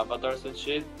couldn't see avatars and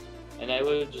shit. And I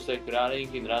was just like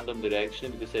running in random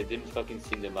direction because I didn't fucking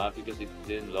see the map because it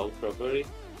didn't load properly.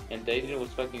 And Aidan was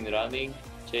fucking running,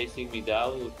 chasing me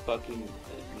down with fucking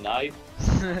knife.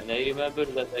 And I remember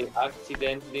that I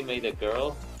accidentally made a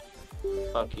girl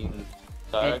fucking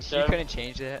And you character. couldn't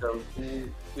change that. So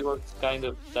he was kind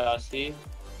of sassy,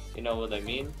 you know what I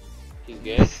mean? He's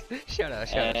gay. Shut up,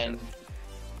 shut up, shut And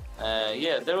up.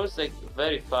 yeah, there was like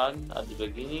very fun at the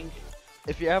beginning.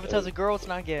 If your avatar's Uh, a girl, it's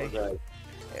not gay. for the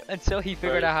Until he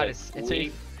figured out first how to like until he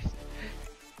week.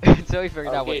 until he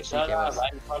figured out Okay, what shut GK up. was.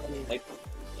 I'm fucking like,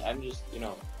 I'm just,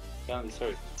 telling the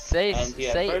story. Say And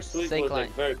yeah, say first week say was Klein.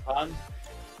 like very fun,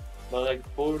 but like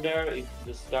further, it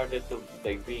just started to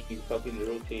like being fucking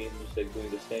routine, just like doing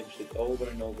the same shit over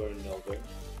and over and over.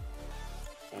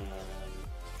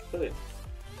 So yeah.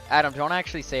 Adam, don't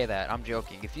actually say that. I'm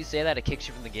joking. If you say that, it kicks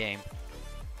you from the game.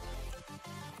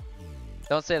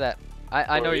 Don't say that.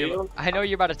 I For know real?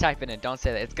 you're about to type it in. Don't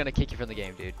say that. It's gonna kick you from the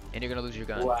game, dude, and you're gonna lose your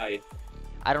gun. Why?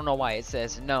 I don't know why it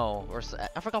says no or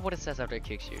I forgot what it says after it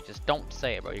kicks you. Just don't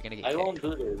say it, bro. You're gonna get I kicked. won't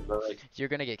do this, but like, You're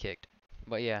gonna get kicked.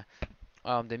 But yeah,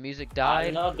 the music I'm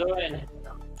died. not doing it.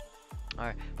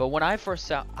 Alright, but when I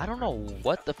first out, I don't know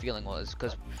what the feeling was,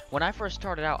 cause when I first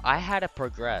started out, I had to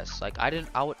progress. Like I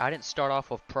didn't start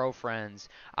off with pro friends.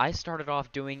 I started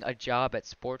off doing a job at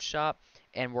sports shop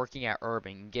and working at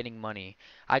Urban, getting money.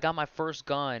 I got my first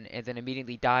gun and then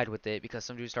immediately died with it because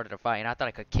some dude started a fight, and I thought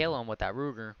I could kill him with that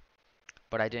Ruger,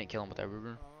 but I didn't kill him with that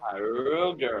Ruger.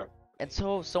 Ruger. And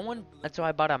so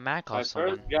I bought a Mac My off first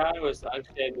someone, guy was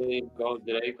actually, I believe, Gold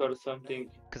Drake or something.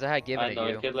 cause I had given I it know, I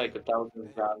you, had like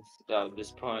 1,000 guns at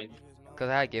this point. cause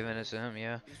I had given it to him,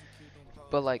 yeah.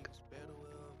 But like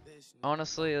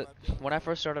honestly, when I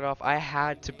first started off, I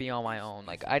had to be on my own.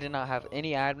 Like, I did not have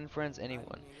any admin friends,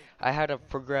 anyone. I had to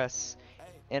progress,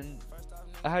 and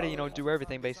I had to, do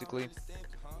everything basically.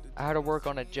 I had to work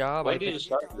on a job. When did you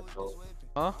start this though?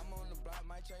 Huh?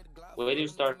 When did you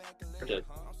start it?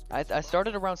 I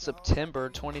started around September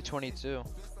 2022.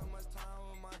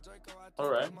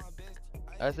 Alright.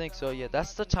 I think so, yeah.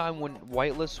 That's the time when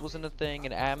whitelist wasn't a thing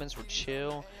and admins were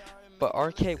chill, but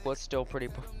arcade was still pretty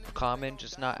common,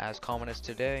 just not as common as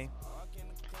today.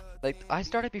 Like, I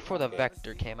started before the Okay.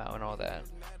 Vector came out and all that.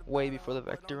 Way before the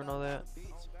Vector and all that.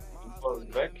 Before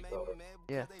Vector.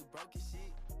 Yeah.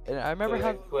 And I So remember how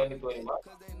like 2021?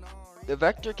 the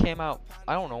Vector came out.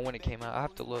 I don't know when it came out. I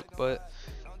have to look, but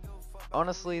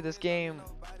honestly, this game,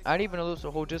 I didn't even know there was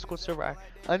a whole Discord server.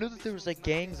 I knew that there was like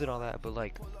gangs and all that, but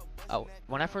like,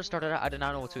 when I first started out, I did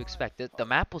not know what to expect. The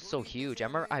map was so huge. I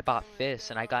remember I bought fists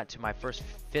and I got to my first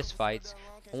fist fights.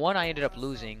 One I ended up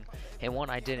losing, and one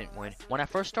I didn't win. When I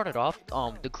first started off,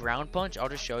 the ground punch, I'll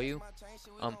just show you.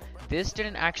 This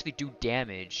didn't actually do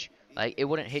damage. Like, it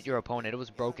wouldn't hit your opponent. It was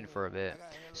broken for a bit,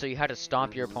 so you had to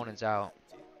stomp your opponents out.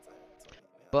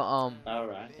 But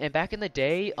Alright. and back in the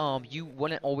day, you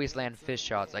wouldn't always land fist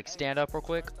shots. Like, stand up real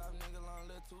quick.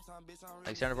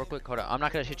 Like, stand up real quick. Hold on. I'm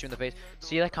not gonna hit you in the face.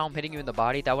 See, like how I'm hitting you in the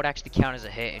body? That would actually count as a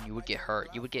hit, and you would get hurt.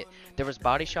 There was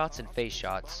body shots and face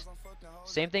shots.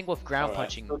 Same thing with ground Alright.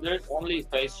 punching. So there's only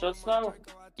face shots now?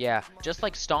 Yeah, just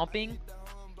like stomping.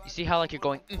 You see how like you're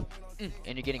going, and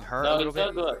you're getting hurt a No, little it's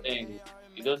bit. not doing a thing.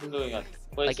 It doesn't doing a.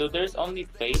 Wait, Like, so there's only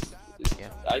face? yeah.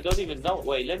 I don't even know.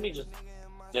 Wait,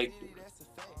 like,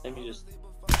 let me just.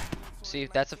 See,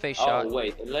 that's a face Oh shot.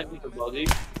 wait, let me the body.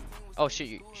 Oh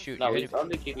shoot, shoot, No, you're it's hitting.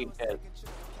 only killing head.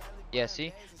 Yeah,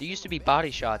 see? There used to be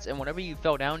body shots, and whenever you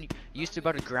fell down, you used to be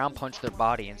able to ground punch their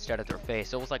body instead of their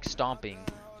face. It was like stomping,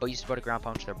 but you used to be able to ground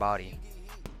punch their body.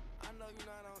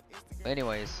 But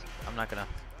anyways, I'm not gonna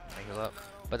make it up.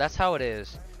 But that's how it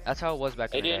is. That's how it was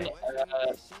back in the Aidan,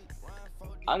 day.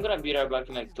 I'm gonna be right back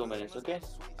in like 2 minutes, okay?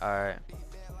 Alright.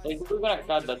 Like, we're gonna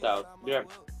cut that out. Be right.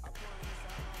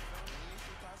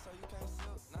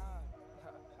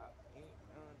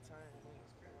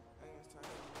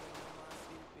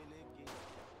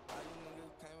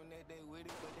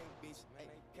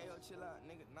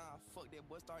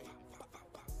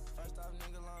 First off,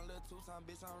 nigga, long little two-time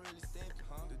bitch, I'm really stepping,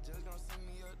 huh? The judge gon' send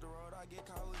me up the road, I get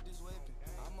caught with this weapon.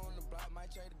 I'm on the block, might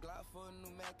trade the Glock for a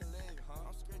new Mac 11, huh?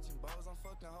 I'm scratching bows, I'm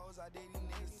fucking hoes, I did these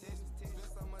niggas test me.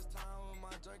 Spent so much time with my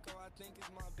Draco, I think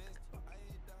it's my best. I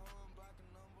hit that one block and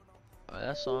number, don't Alright,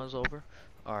 that song's over.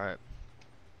 Alright.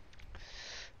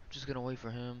 Just gonna wait for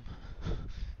him.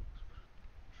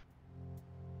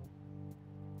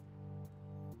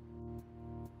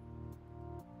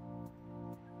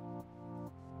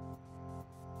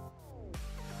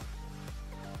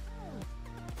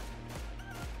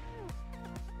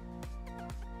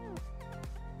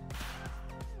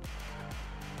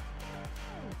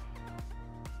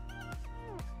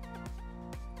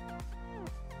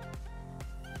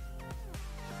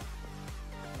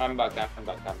 I'm back.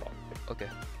 Okay.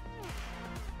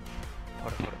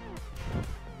 Hold on.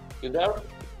 You there?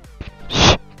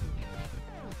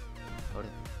 Hold on.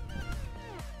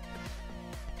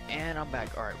 And I'm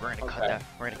back. Alright, we're gonna cut Okay. that.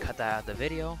 We're gonna cut that out of the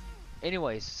video.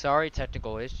 Anyways, sorry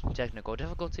technical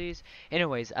difficulties.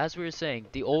 Anyways, as we were saying,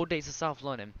 the old days of South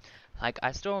London. Like,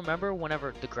 I still remember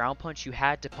whenever the ground punch, you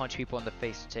had to punch people in the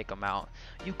face to take them out.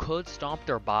 You could stomp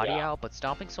their body Yeah. out, but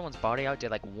stomping someone's body out did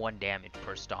like 1 damage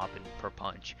per stomp and per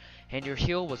punch. And your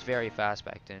heal was very fast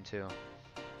back then too.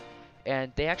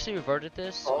 And they actually reverted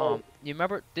this. Oh. You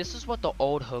remember, this is what the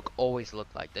old hook always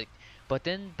looked like. But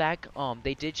then back,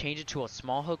 they did change it to a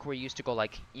small hook where you used to go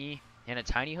like E and a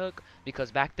tiny hook, because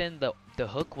back then the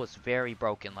hook was very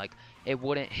broken. Like, it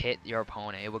wouldn't hit your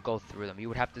opponent; it would go through them. You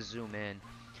would have to zoom in,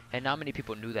 and not many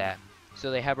people knew that. So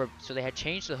they had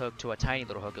changed the hook to a tiny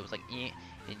little hook. It was like E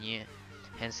and Y,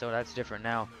 and so that's different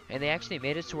now. And they actually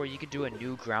made it to where you could do a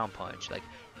new ground punch. Like,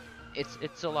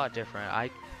 it's a lot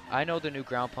different. I know the new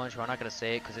ground punch, but I'm not gonna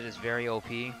say it because it is very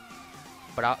OP.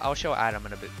 But I'll show Adam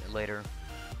in a bit later.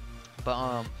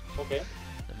 But Okay.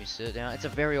 let me sit down. It's a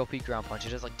very OP ground punch. It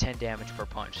does like 10 damage per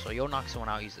punch, so you'll knock someone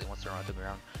out easily once they're on the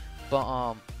ground.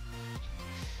 But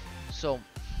so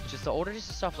just the older days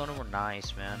of South London were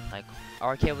nice, man. Like,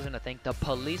 RK wasn't a thing. The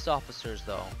police officers,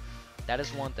 though, that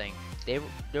is one thing.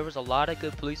 There was a lot of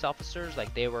good police officers.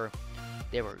 Like, they were,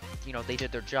 you know, they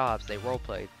did their jobs. They role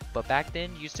played. But back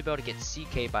then, you used to be able to get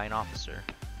CK by an officer.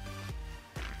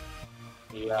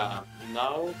 Yeah.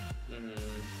 Now.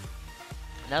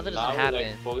 Now that doesn't Now,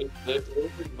 happen. like, there's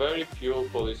very few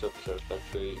police officers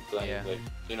actually playing. Yeah. Like,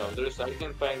 you know, I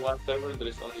can find one server.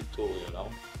 There's only 2. You know.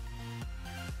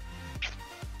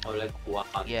 Or like 1.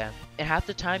 Yeah, and half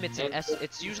the time it's And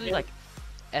it's usually like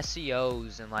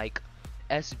SEOs and like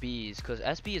SBs, because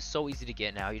SB is so easy to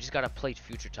get now. You just gotta play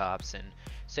future tops, and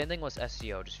same thing with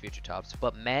SEO, just future tops.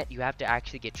 But Met, you have to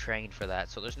actually get trained for that,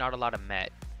 so there's not a lot of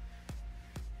Met.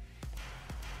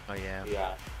 Oh yeah.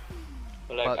 Yeah.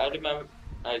 But like, But- I remember,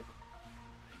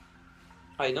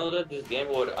 I know that this game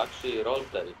was actually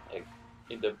roleplay, like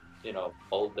in the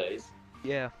old days.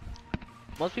 Yeah.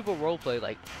 Most people roleplay,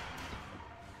 like,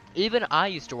 even I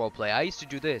used to roleplay. I used to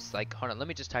do this. Like, hold on, let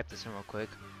me just type this in real quick.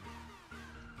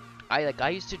 I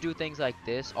used to do things like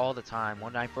this all the time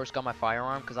when I first got my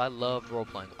firearm, because I loved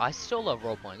roleplaying. I still love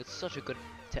roleplaying. It's such a good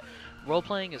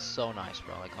roleplaying is so nice,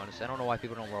 bro. Like, honestly, I don't know why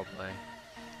people don't roleplay.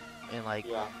 And like,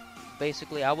 Yeah.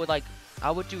 basically, I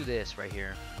would do this right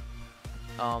here.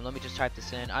 Let me just type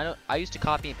this in. I used to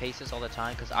copy and paste this all the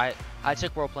time because I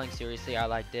took role playing seriously. I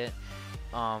liked it.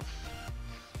 I'm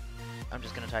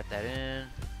just gonna type that in.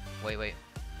 Wait.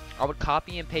 I would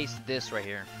copy and paste this right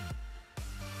here.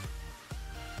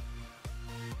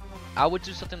 I would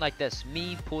do something like this.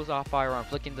 Me pulls off firearm,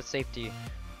 flicking the safety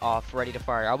off, ready to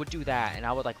fire. I would do that, and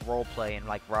I would like role play and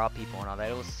like rob people and all that.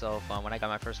 It was so fun when I got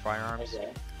my first firearms.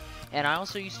 Okay. And I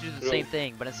also used to do the same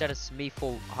thing, but instead of me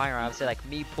full firearm, I would say like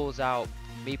me pulls out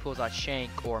shank,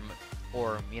 or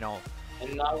you know.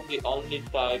 And now the only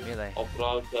type Melee. of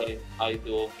roleplay I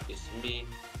do is me.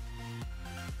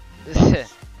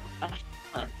 If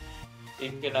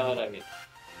you know what I mean.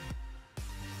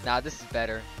 Nah, this is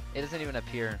better. It doesn't even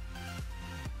appear.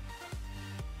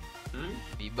 Hmm?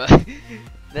 Me, but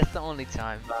That's the only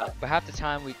time. But But half the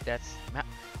time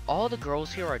all the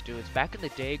girls here are dudes. Back in the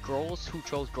day, girls who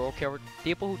chose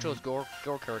people who chose girl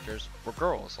characters were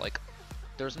girls. Like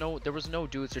there was no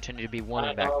dudes pretending to be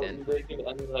women back how then. do they get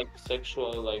any like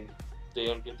sexual like they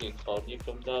are getting horny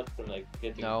from that from like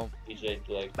getting No, DJ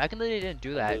to like back in the day they didn't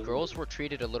do and that. the Girls were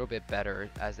treated a little bit better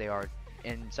as they are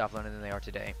in South London than they are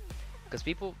today. Because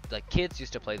people, like kids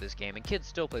used to play this game, and kids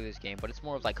still play this game, but it's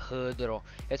more of like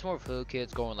it's more of hood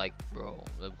kids going like, bro,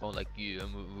 I'm going like, you,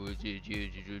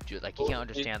 like you can't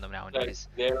understand them like nowadays.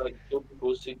 they're like too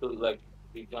pussy to like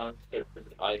be considered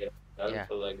either. Yeah,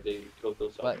 So like they go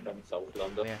to but, some from South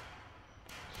London yeah.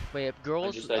 But yeah, and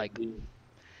girls, just like be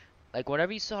like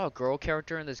whenever you saw a girl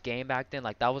character in this game back then,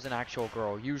 like that was an actual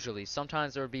girl, usually.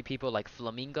 Sometimes there would be people like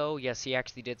Flamingo, yes, he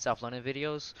actually did South London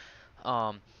videos.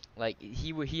 Um, like,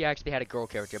 he actually had a girl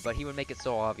character, but he would make it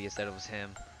so obvious that it was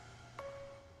him.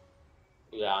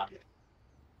 yeah.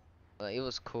 Like, it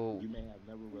was cool. You may have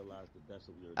never realized the depths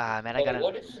of your Ah, man, I addiction But gotta...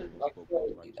 what is it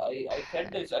actually? I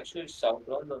heard there's actually South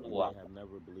London You one. may have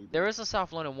never believed There it. is a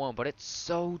South London 1, but it's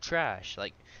so trash.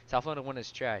 Like, South London 1 is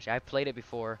trash. I've played it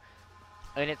before,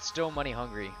 and it's still money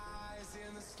hungry.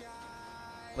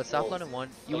 But South Oh, London 1,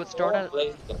 like no one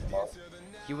plays them more.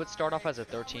 you would start off as a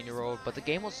 13-year-old, but the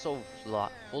game was so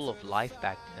full of life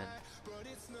back then.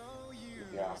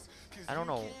 Yeah. I don't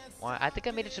know why. I think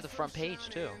I made it to the front page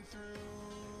too.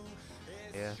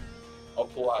 Yeah.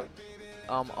 Of what?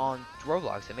 On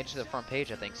Roblox, I made it to the front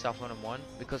page. I think South London 1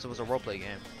 because it was a roleplay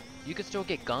game. You could still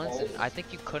get guns, and I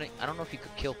think you couldn't. I don't know if you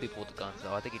could kill people with the guns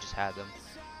though. I think you just had them.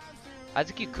 I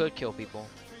think you could kill people.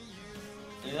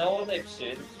 You know what I've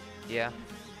seen? Yeah.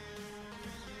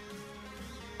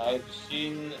 I've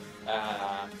seen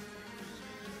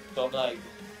some like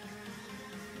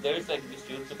there's like this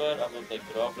YouTuber about like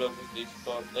Roblox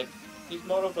Discord. Like he's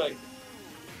more of like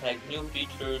new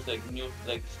features, like new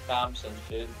like scams and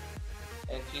shit.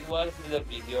 And he once did a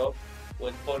video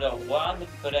when for a one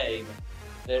frame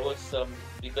there was some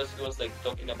because he was like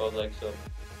talking about like some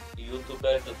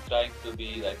YouTubers that trying to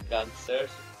be like gangsters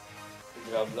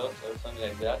in Roblox or something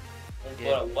like that. And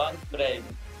Yeah. for a one frame,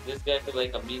 this guy had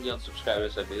like 1 million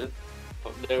subscribers I believe.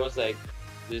 But there was like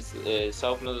this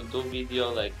South London 2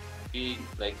 video like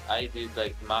I did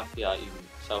like Mafia in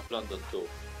South London 2.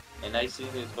 And I seen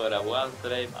it for a one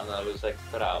frame and I was like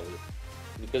proud.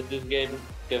 Because this game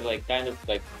have like kind of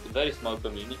like a very small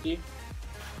community.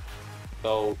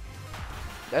 So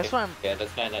That's why I'm. yeah,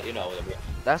 that's kind of, you know what I mean.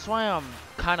 That's why I'm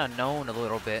kind of known a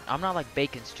little bit. I'm not like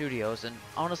Bacon Studios, and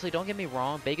honestly, don't get me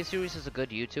wrong, Bacon Studios is a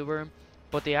good YouTuber,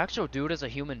 but the actual dude is a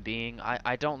human being.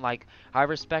 I don't like. I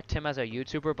respect him as a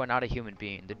YouTuber, but not a human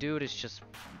being. The dude is just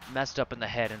messed up in the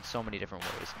head in so many different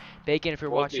ways. Bacon, if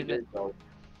you're What he watching it, did though.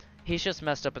 he's just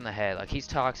messed up in the head. Like he's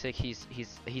toxic. He's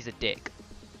a dick.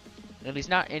 And he's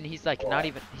not. And he's like not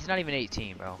even. He's not even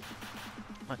 18, bro.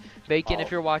 Bacon, if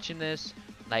Oh. you're watching this,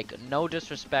 like no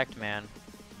disrespect, man,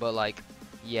 but like,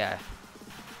 yeah.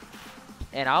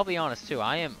 And I'll be honest too.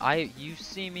 You've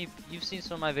seen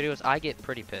some of my videos. I get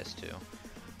pretty pissed too,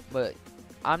 but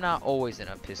I'm not always in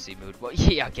a pissy mood. But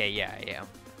yeah, okay, yeah, I am.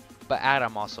 But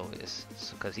Adam also is,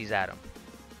 because he's Adam.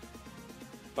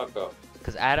 Fuck off.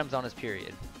 Because Adam's on his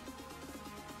period.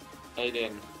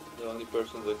 Aidan, the only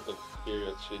person that has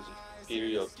period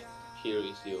here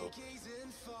is you.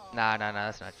 Nah,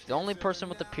 that's not true. The only person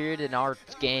with the period in our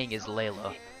gang is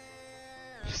Layla.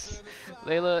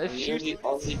 Layla, if And you're she... the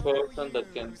only person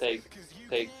that can take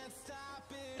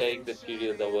the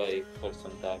period away for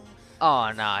some time.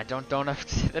 Oh, nah, don't have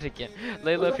to say that again.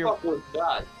 Layla, What if the you're... fuck was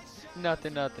that?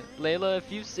 Nothing. Layla,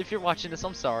 if you're watching this,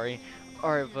 I'm sorry.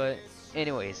 Alright, but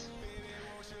anyways.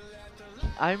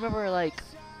 I remember, like...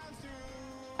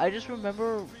 I just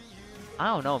remember... I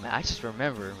don't know, man. I just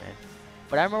remember, man.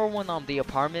 But I remember when the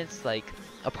apartments, like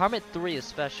apartment 3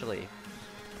 especially,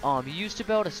 you used to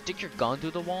be able to stick your gun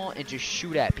through the wall and just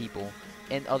shoot at people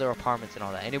in other apartments and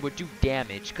all that, and it would do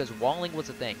damage because walling was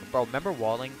a thing. Bro, remember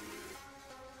walling?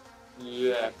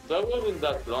 Yeah, that wasn't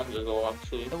that long ago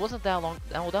actually. It wasn't that long.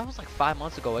 Oh, that was like 5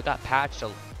 months ago. It got patched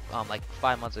like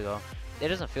 5 months ago. It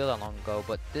doesn't feel that long ago,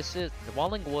 but the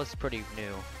walling was pretty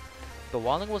new. The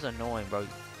walling was annoying, bro.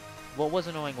 What was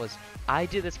annoying was I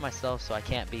did this myself, so I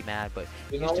can't be mad. But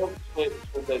You know what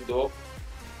should I do?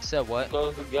 said what?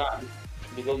 Because the gun,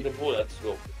 because the bullets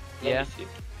go. Let Yeah. me see.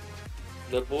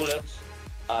 The bullets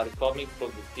are coming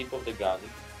from the tip of the gun.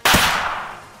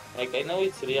 Like I know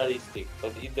it's realistic,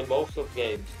 but in the most of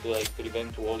games to like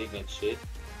prevent walling and shit,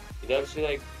 it actually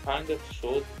like kind of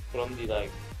shoot from the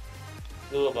like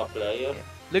middle of a player. Yeah.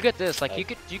 Look at this. Like you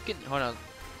can hold on.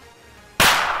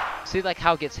 See like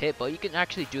how it gets hit, but you can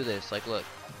actually do this. Like look.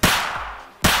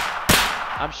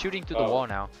 I'm shooting through the Oh, wall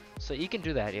now, so you can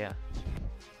do that, yeah.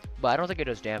 But I don't think it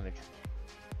does damage.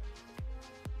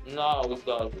 no, it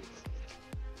doesn't.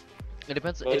 It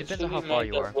depends. But It it depends should on be how far made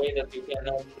you that are. way that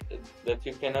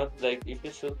you cannot like if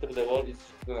you shoot through the wall,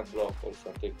 it's gonna block or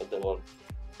something at the wall.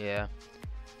 Yeah.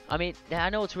 I mean, yeah, I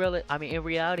know it's really. I mean, in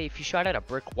reality, if you shot at a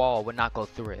brick wall, it would not go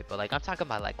through it. But like, I'm talking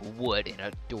about like wood in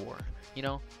a door. You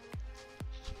know?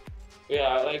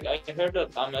 Yeah, like I heard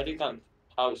that American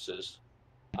houses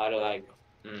are like,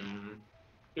 mm,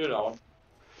 you know,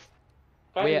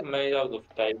 kind We. of made out of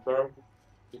paper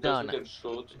because No, you no, can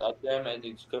shoot at them and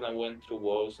it's gonna went through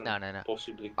walls and no, no, no.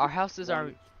 possibly Our kill houses are.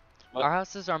 them. But Our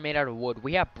houses are made out of wood.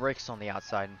 We have bricks on the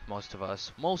outside. Most of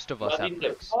us. Most of us but have in the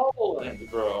bricks. Poland,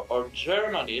 bro, or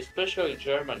Germany, especially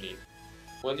Germany,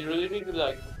 when you're living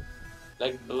like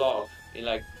block in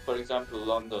like for example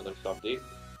London or something,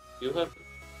 you have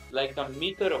like a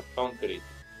meter of concrete.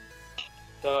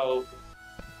 So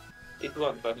it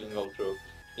won't fucking go through.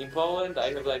 In Poland,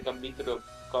 I have like a meter of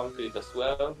concrete as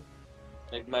well.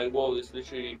 Like my wall is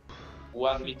literally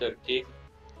 1 meter thick,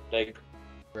 like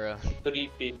Bruh. 3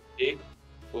 feet thick,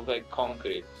 with like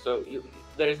concrete. So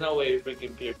there is no way you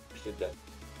freaking pierce that.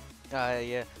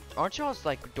 Yeah. Aren't y'all's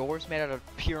like doors made out of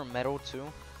pure metal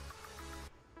too?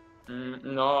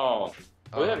 No,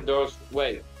 we Uh, have doors.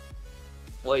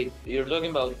 Wait, you're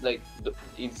talking about like the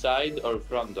inside or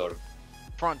front door?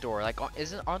 front door. Like,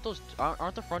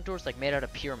 aren't the front doors like made out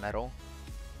of pure metal?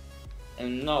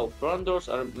 And no, front doors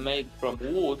are made from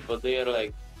wood, but they are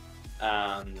like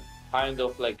um kind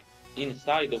of like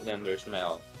inside of them there's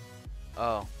metal.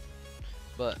 Oh,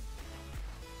 but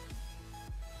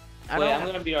I Wait, I'm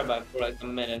don't. gonna be right back for like a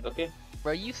minute, okay?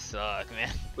 Bro, you suck,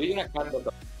 man. We're gonna cut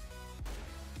the.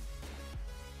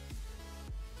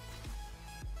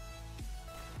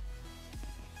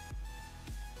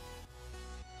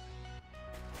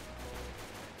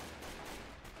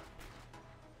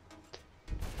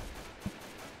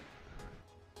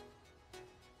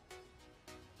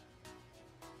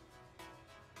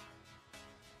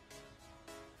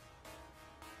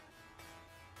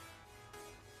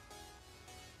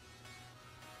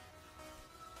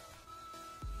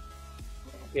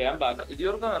 Okay, I'm back.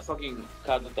 You're gonna fucking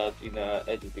cut that in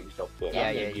editing software. Yeah,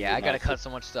 I'm yeah, gonna give yeah. you I gotta my cut so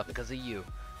much stuff because of you.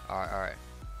 Alright, alright.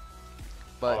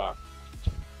 But Alright.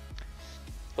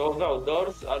 So no,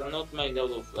 doors are not made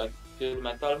out of like pure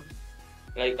metal.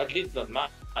 Like at least not mine.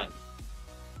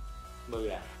 But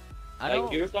yeah. I Like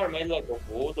know. yours are made like of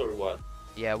wood or what?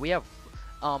 Yeah, we have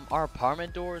our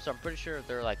apartment doors. I'm pretty sure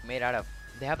they're like made out of.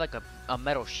 They have like a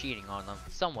metal sheeting on them,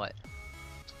 somewhat.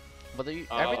 But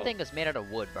Oh. everything is made out of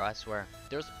wood, bro. I swear.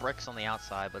 There's bricks on the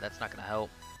outside, but that's not gonna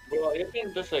help. Bro, you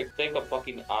can just like take a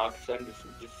fucking axe and just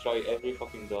destroy every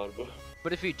fucking door, bro.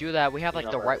 But if you do that, we have like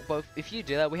No, the right. right. But if you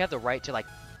do that, we have the right to like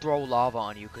throw lava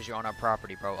on you because you're on our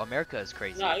property, bro. America is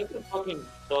crazy. Nah, you can fucking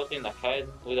shot in the head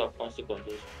without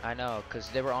consequences. I know, because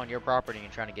they were on your property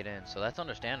and trying to get in, so that's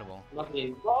understandable. Not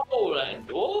in Poland.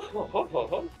 Oh, ho, ho, ho,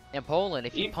 ho. In Poland,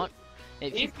 if you If, punt,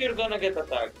 if you if you're gonna get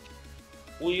attacked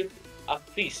with a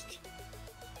fist,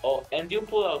 and you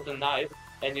pull out a knife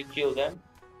and you kill them,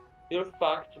 you're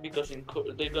fucked because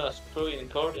they're gonna screw you in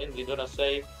court and they're gonna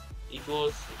say it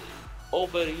was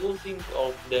overusing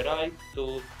of the right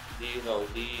to the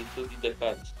to the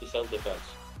defense, to self-defense.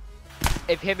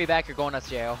 if you hit me back, you're going to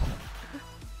jail.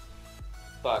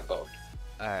 Fuck off.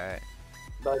 Alright.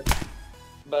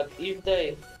 But if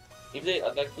they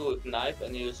attack you with knife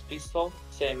and you use pistol,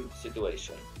 same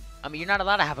situation. I mean, you're not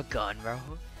allowed to have a gun, bro.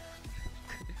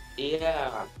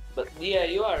 Yeah, but yeah,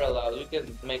 you are allowed. You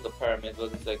can make a permit,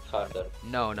 but it's like harder.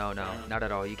 No, not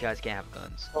at all. You guys can't have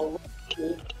guns. So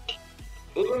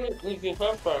even if you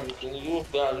have permit and you use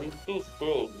gun, you're too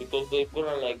screwed because they're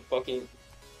gonna like fucking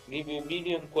give you a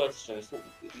million questions.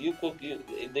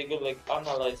 They could like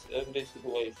analyze every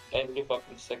situation, every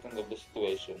fucking second of the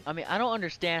situation. I mean, I don't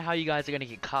understand how you guys are gonna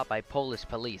get caught by Polish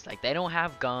police. Like, they don't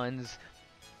have guns.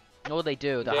 What they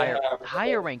do? The Yeah,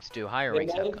 higher ranks do. Higher the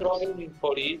ranks have main guns. problem in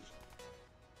police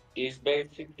is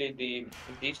basically the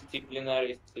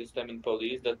disciplinary system in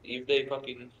police that if they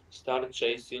fucking start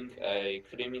chasing a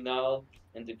criminal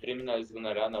and the criminal is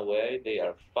gonna run away, they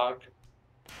are fucked.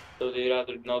 So they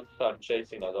rather not start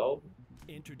chasing at all.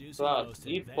 Introducing the But most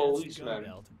if advanced gun policeman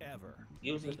belt ever.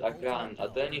 uses The a gun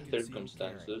at any ultra-powered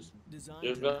concealed circumstances, carry, designed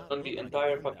there's to not gonna be look like a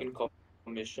entire gun fucking belt.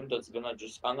 commission that's gonna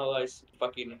just analyze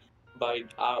fucking by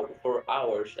hour for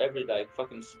hours every like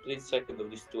fucking split second of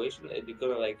the situation and they're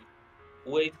gonna like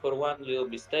wait for one little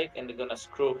mistake and they're gonna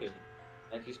screw him.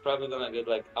 And he's probably gonna get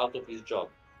like out of his job.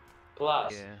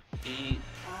 Plus,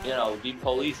 Yeah. the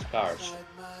police cars,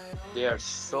 they are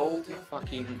so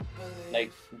fucking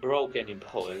like broken in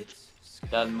Poland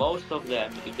that most of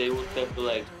them, if they would have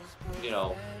to you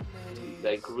know,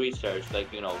 like research,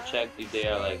 check if they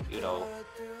are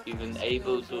even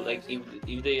able to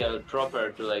if they are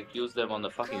proper to use them on the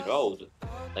fucking road,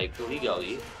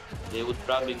 legally, they would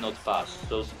probably not pass.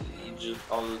 So it's just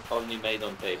only made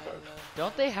on paper.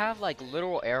 Don't they have like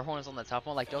literal air horns on the top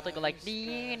one? Like, don't they go like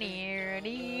near,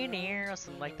 near, or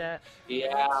something like that?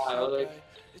 Yeah,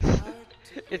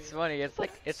 It's funny.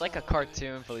 It's like a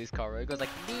cartoon police car. Right? It goes like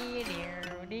near,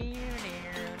 near,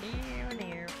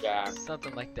 yeah.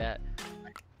 something like that.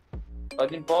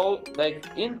 But in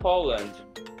Poland,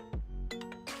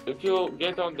 if you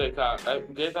get on the car,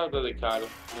 get out of the car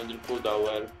when you pull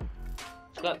over,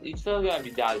 it's not gonna be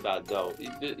that bad though.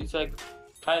 It's like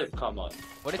kind of common.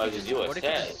 What if But you in just what if you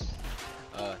USA, just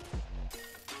uh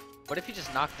what if you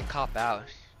just knock the cop out?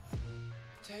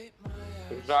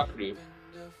 exactly.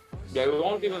 They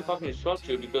won't even fucking shot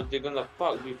you because they're gonna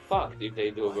be fucked if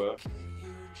they do, bro. No,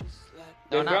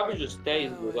 They not. probably just stay,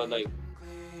 but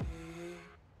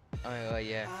Oh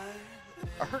yeah.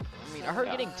 I heard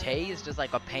yeah. getting tased is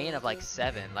like a pain of like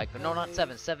 7. Like, no, not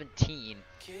 7, 17.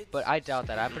 But I doubt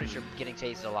that. I'm pretty sure getting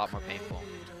tased is a lot more painful.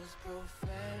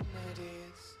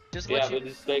 Just Yeah, let you. but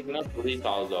it's not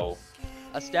lethal though.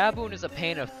 A stab wound is a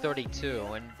pain of 32,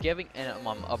 and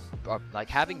like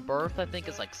having birth, I think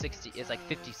is like 60. Is like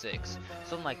 56,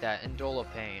 something like that. Indole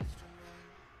pain.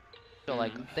 So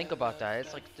like, think about that.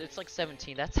 It's like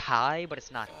 17. That's high, but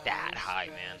it's not that high,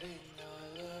 man.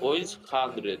 Or it's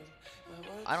 100.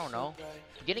 I don't know.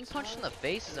 Getting punched in the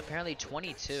face is apparently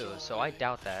 22, so I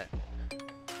doubt that.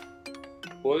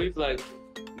 Or it's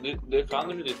the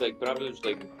 100 is probably just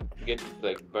getting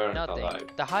burned Nothing. alive.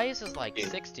 The highest is like Yeah.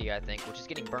 60, I think, which is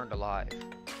getting burned alive.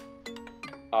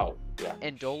 Oh, yeah.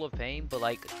 And dole of pain, but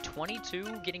like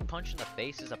 22 getting punched in the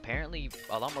face is apparently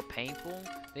a lot more painful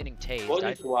than getting tased. What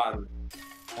is one?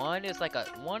 One is like a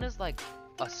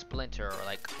splinter or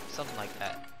like something like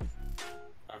that.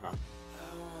 Uh-huh.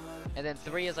 And then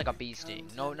 3 is like a bee sting.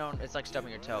 No, it's like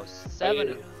stubbing your toes. Have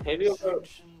you ever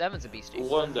 7's a bee sting.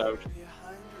 wondered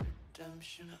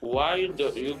why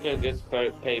you can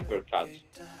get paper cut?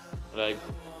 Like,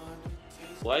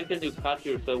 why can you cut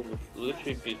yourself with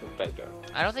literally piece of paper?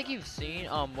 I don't think you've seen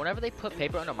whenever they put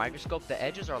paper under a microscope, the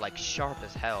edges are like sharp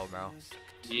as hell, bro.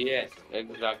 Yes,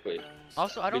 exactly.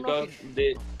 Also, I don't know Because if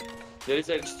you, there is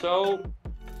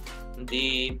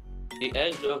the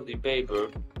edge of the paper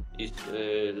is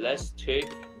less thick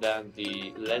than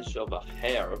the edge of a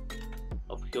hair,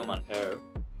 of human hair.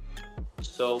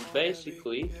 So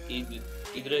basically,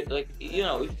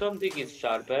 if something is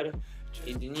sharper,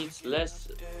 it needs less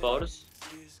force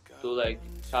to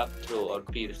cut through or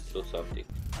pierce through something.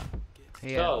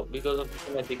 yeah. So because of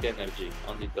kinetic energy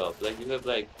on the top, you have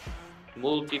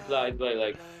multiplied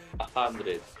by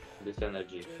 100 this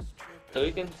energy. So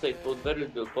you can just put very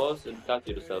little force and cut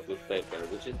yourself with paper,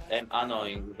 which is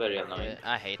annoying, very annoying.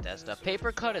 Yeah, I hate that stuff.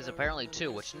 Paper cut is apparently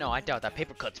 2, which no, I doubt that.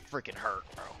 Paper cuts freaking hurt,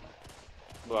 bro.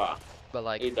 Wow, But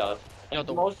like, it does. you know,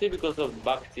 And mostly because of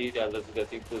bacteria that's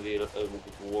getting to the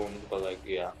wound, but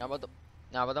yeah. but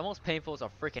the most painful is a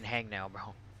freaking hangnail,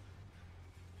 bro.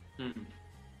 Hmm.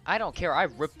 I don't care. I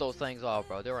ripped those things off,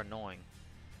 bro. They're annoying.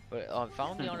 But if I'm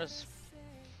gonna be honest,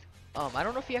 I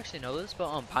don't know if you actually know this,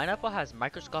 but pineapple has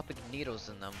microscopic needles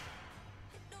in them.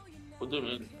 What do you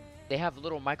mean? They have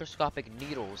little microscopic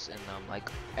needles in them, like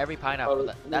every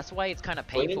pineapple. That's why it's kind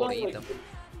of When you painful to don't, eat them.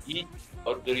 eat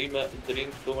or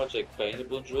drink too much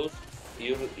pineapple juice,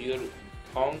 your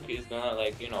tongue is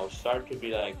gonna start to be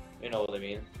you know what I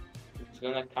mean? It's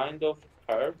gonna kind of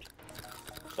hurt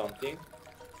something.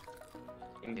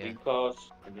 Yeah. Because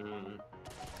I'm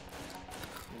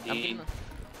the getting-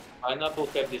 pineapple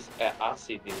have this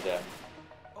acid in them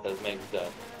that makes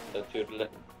that your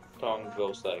tongue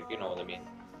goes you know what I mean?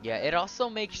 Yeah, it also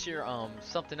makes your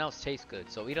something else taste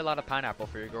good. So eat a lot of pineapple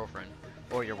for your girlfriend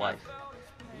or your wife.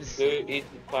 Do you eat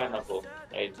pineapple?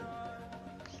 Right?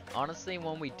 Honestly,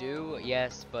 when we do,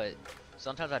 yes, but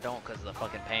sometimes I don't because of the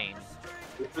fucking pain.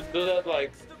 You should do that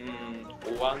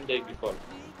one day before.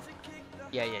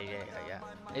 Yeah.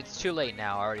 It's too late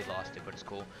now. I already lost it, but it's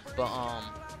cool. But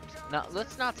now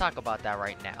let's not talk about that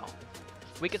right now.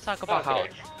 We could talk about Okay.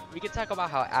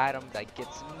 how Adam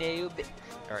gets noob.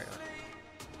 Alright.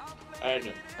 I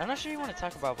know. I'm not sure you want to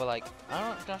talk about, but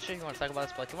I'm not sure you want to talk about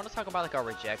this, but you want to talk about our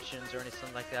rejections or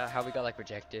anything like that, how we got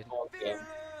rejected. Okay,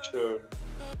 sure.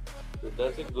 So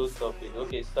that's a good topic.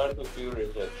 Okay, start with your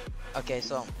research. Okay,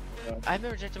 so I've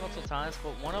been rejected multiple times,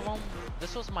 but one of them,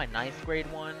 this was my 9th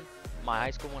grade one, my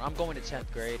high school one. I'm going to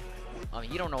 10th grade.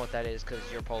 You don't know what that is because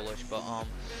you're Polish, but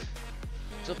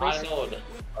so I basically, know that.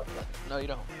 no, you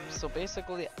don't. So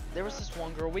basically, there was this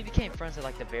one girl. We became friends at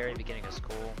like the very beginning of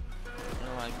school.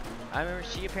 And like, I remember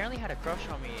she apparently had a crush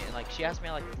on me, and like she asked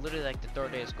me like literally like the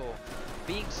third day of school.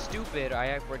 Being stupid,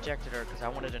 I rejected her because I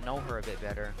wanted to know her a bit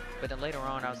better. But then later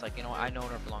on, I was like, you know, I've known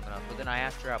her for long enough. But then I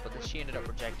asked her out, but then she ended up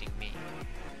rejecting me,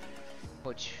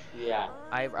 which Yeah.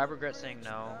 I regret saying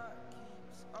no.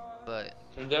 But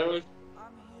And there was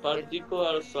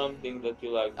particular something that you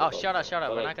liked oh, about shut her. up, shut up.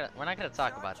 But We're not gonna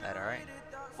talk about that, all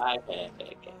right?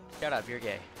 okay. Shut up, you're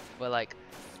gay. But like,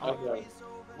 Okay.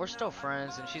 we're still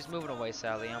friends, and she's moving away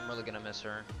sadly. I'm really gonna miss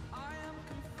her.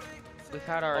 We've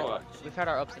had our Alright.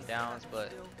 ups and downs,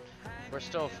 but we're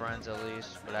still friends at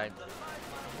least. But I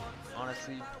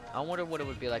honestly, I wonder what it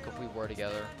would be like if we were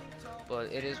together.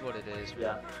 But it is what it is.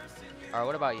 Yeah. Alright,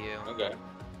 what about you? Okay.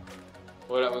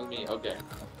 What about me? Okay.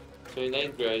 So in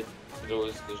 8th grade, there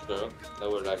was this girl that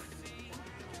was like,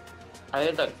 I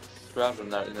had like crush on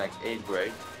her in like 8th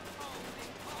grade.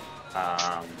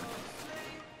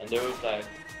 And there was like,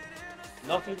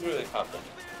 nothing really happened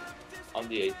on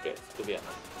the 8th grade, to be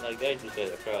honest. Like, I just had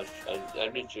a crush. I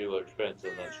literally were friends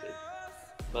and that shit.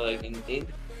 But like in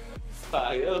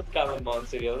fuck, it was a couple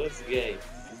months ago, that's gay.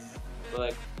 But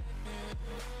like,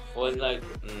 when like,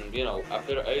 you know,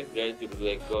 after 8th grade, you could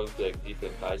like go to like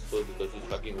different high schools because it's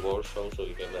fucking Warsaw, so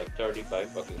you have like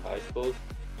 35 fucking high schools.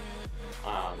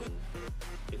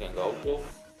 You can go to.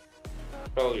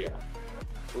 So yeah,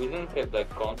 we didn't have like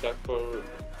contact for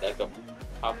like a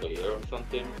half a year or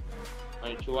something.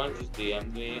 And she once just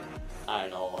DM'd me, I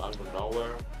don't know, out of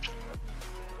nowhere.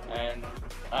 And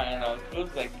I don't know, it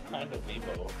was like kind of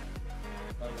emo.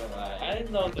 Not gonna lie. I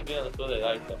didn't know to be honest what I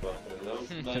liked about her. That was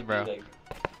maybe Bro. like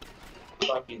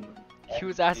fucking. He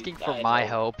was asking for I my know.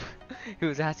 help. He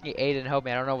was asking Aidan help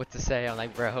me. I don't know what to say. I'm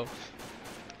like, bro.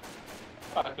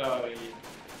 Fuck off.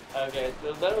 Okay,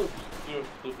 so that was pure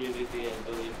stupidity, I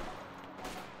believe.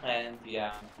 And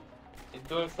yeah, it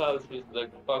turns out she's like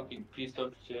fucking piece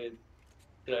of shit.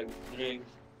 Like drinks,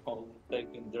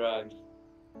 taking drugs.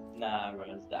 Nah, bro,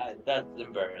 that's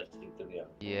embarrassing to be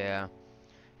honest. Yeah.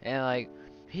 And like,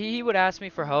 he would ask me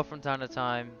for help from time to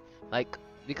time, like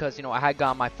because you know I had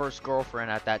got my first girlfriend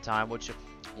at that time, which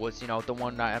was you know the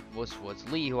one that was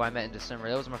Lee, who I met in December.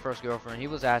 That was my first girlfriend. He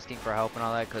was asking for help and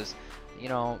all that, cause you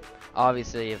know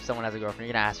obviously if someone has a girlfriend,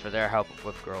 you're gonna ask for their help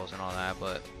with girls and all that.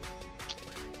 But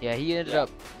yeah, he ended up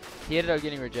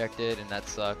getting rejected, and that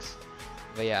sucks.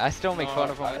 But yeah, I still make fun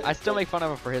of him. I still make fun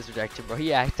of him for his rejection, bro.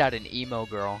 He asked out an emo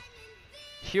girl.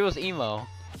 She was emo.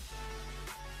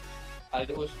 I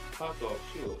was fuck off,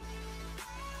 shoot.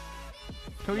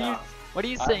 Who are you? Nah, What are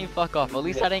you saying? Fuck off. At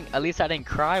least I didn't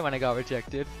cry when I got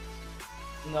rejected.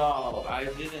 No, I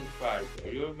didn't cry,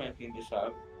 bro. You're making this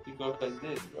up because I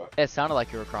did, bro. It sounded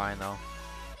like you were crying though.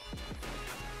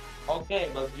 Okay,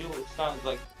 but you sound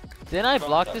like. Didn't I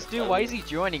block this dude? Why is he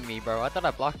joining me, bro? I thought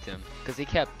I blocked him because he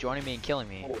kept joining me and killing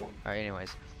me. Oh, Alright,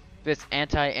 anyways. This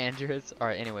anti-androids.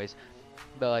 Alright, anyways.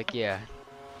 But like, yeah.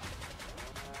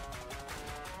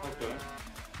 okay.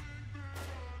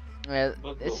 Yeah,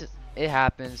 But it's look. just, it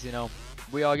happens, you know.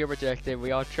 We all get rejected.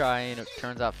 We all try and it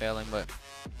turns out failing. But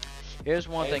here's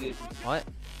one thing. Aidan, What?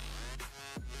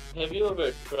 have you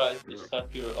ever tried to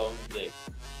suck your own dick?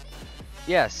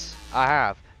 Yes, I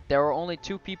have. There are only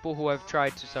two people who have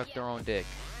tried to suck their own dick.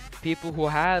 People who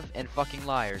have and fucking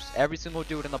liars. Every single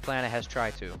dude on the planet has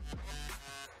tried to.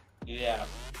 Yeah.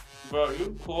 Bro, you're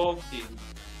quoting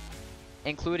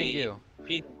Including the you.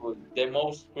 Penguin, the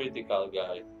most critical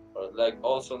guy. Or like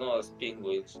also known as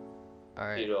penguins.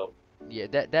 Alright. You know. Yeah,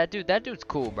 that dude's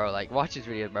cool, bro. Like, watch his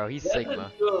videos, bro. He's That's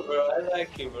Sigma. cool, bro. I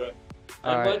like him, bro.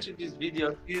 I'm Alright. watching these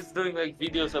videos. He's doing like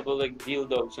videos about like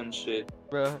dildos and shit.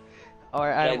 Bro.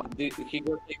 Alright, I don't. He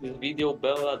got like this video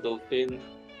Bella Dolphin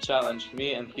challenged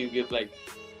me and he get like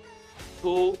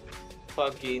 2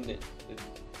 fucking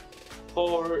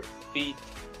 4 feet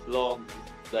long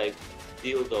like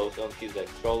dildos on his like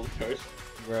shoulders.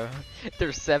 Bro.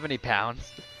 They're 70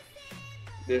 pounds.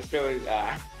 They're showing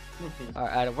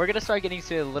Alright, Adam, we're gonna start getting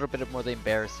to a little bit more of the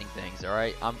embarrassing things,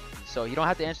 alright? So you don't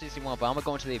have to answer these if you want, but I'm gonna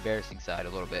go into the embarrassing side a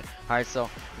little bit. Alright, so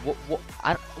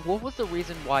what was the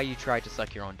reason why you tried to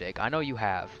suck your own dick? I know you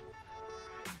have.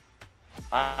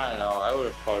 I don't know, I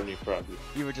was horny probably.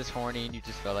 You were just horny and you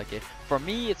just felt like it. For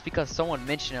me, it's because someone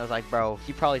mentioned it. I was like, bro,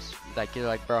 he probably like you're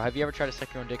like, bro, have you ever tried to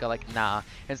suck your own dick? I'm like, nah.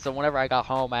 And so whenever I got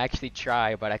home, I actually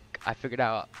tried, but I figured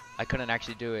out I couldn't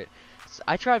actually do it. So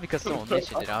I tried because someone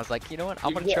mentioned it. I was like, you know what?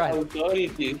 I'm gonna try it.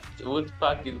 Authorities would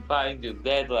fucking find you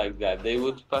dead like that. They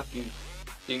would fucking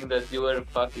think that you were a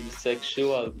fucking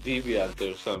sexual deviant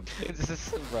or something.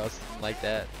 Bro, something like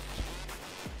that.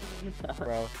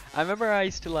 Bro, I remember I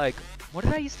used to like, what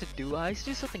did I used to do? I used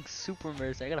to do something super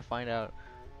embarrassing. I gotta find out.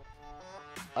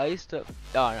 I used to, oh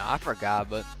no, I forgot,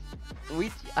 but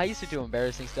I used to do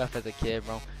embarrassing stuff as a kid,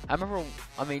 bro. I remember,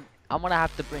 I mean, I'm gonna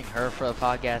have to bring her for the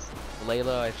podcast,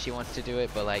 Layla, if she wants to do it,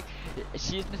 but like,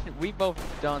 we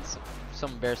both done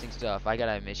some embarrassing stuff, I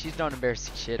gotta admit. She's done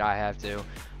embarrassing shit, I have to.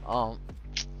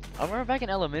 I remember back in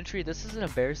elementary, this isn't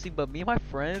embarrassing, but me and my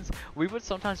friends, we would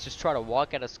sometimes just try to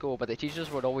walk out of school, but the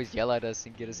teachers would always yell at us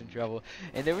and get us in trouble.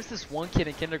 And there was this one kid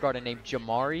in kindergarten named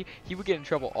Jamari. He would get in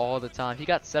trouble all the time. He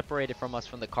got separated from us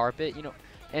from the carpet, you know.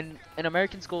 And in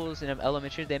American schools, in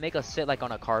elementary, they make us sit like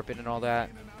on a carpet and all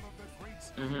that.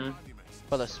 Mm-hmm.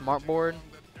 For the smart board,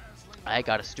 I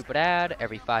got a stupid ad.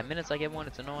 Every 5 minutes I get one.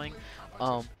 It's annoying.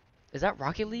 Is that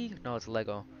Rocket League? No, it's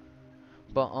Lego.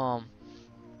 But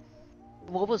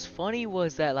what was funny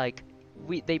was that like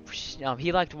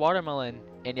he liked watermelon,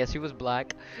 and yes, he was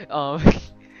black. Um,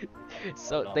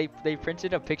 so no. they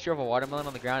printed a picture of a watermelon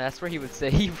on the ground. That's where he would say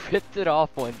he ripped it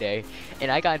off one day, and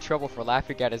I got in trouble for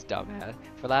laughing at his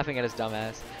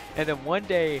dumbass. And then one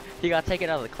day he got taken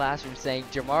out of the classroom saying,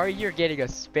 "Jamari, you're getting a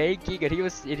spanking," and he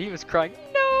was crying,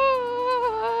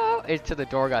 "No!" Until the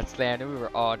door got slammed, and we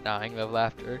were all dying of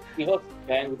laughter. He got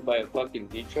spanked by a fucking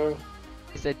teacher.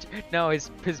 He said, "No, his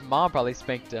mom probably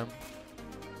spanked him."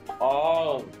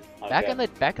 Oh. Back Okay. in the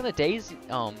days,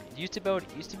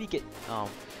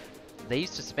 they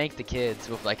used to spank the kids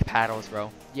with like paddles, bro.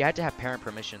 You had to have parent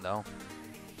permission though.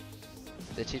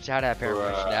 The teacher had to have parent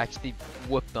permission to actually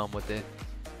whip them with it.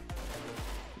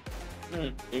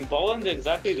 In Poland,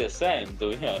 exactly the same,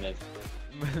 to be honest.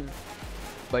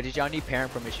 But did y'all need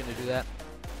parent permission to do that?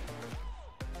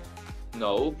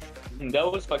 No,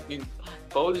 that was fucking.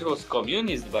 Polish was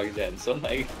communist back then, so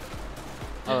like.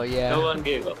 Oh yeah. No one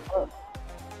gave a fuck.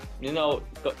 You know,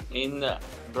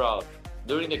 bro,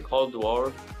 during the Cold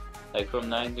War, like from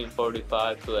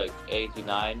 1945 to like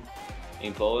 89,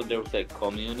 in Poland there was like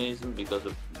communism because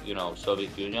of, you know,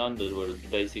 Soviet Union that was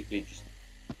basically just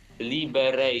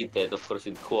liberated, of course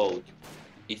in quote,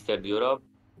 Eastern Europe.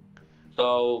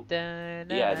 So so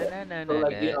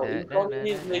like, you know, in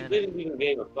communism they didn't even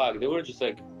give a fuck. They were just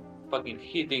like fucking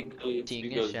hitting kids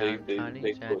because they could. Because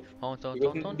they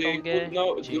could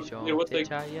know, there was like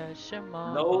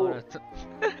no.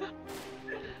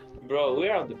 Bro,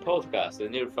 we're on the podcast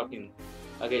and you're fucking.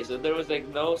 Okay, so there was like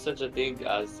no such a thing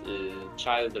as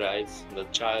child rights. The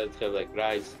child have like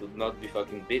rights to not be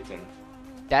fucking beaten.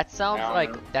 That sounds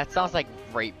like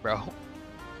rape, bro.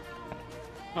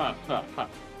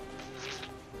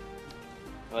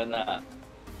 But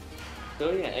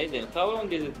so yeah, Aidan, how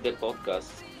long is the podcast?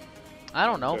 I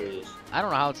don't know. Curious. I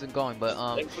don't know how it's going, but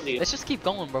Actually, let's just keep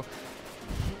going, bro.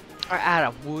 Alright,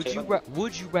 Adam,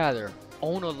 would you rather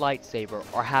own a lightsaber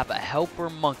or have a helper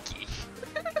monkey?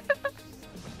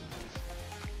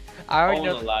 I already own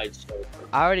know. a lightsaber.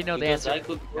 I already know the Because answer. I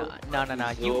could No.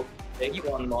 You take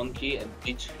one monkey and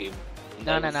teach him. And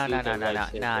No. I would shoot a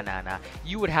lightsaber.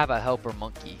 You would have a helper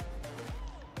monkey.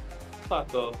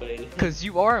 Fuck off, Aidan. Cause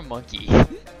you are a monkey.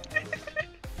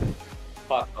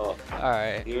 Fuck off.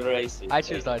 Alright. You're racist. I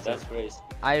choose Aidan. lightsaber. That's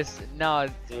racist. No,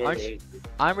 You're aren't you, racist.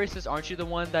 I'm racist. Aren't you the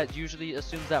one that usually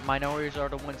assumes that minorities are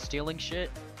the ones stealing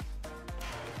shit?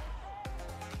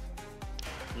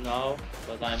 No,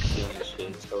 but I'm stealing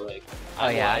shit, so like. Oh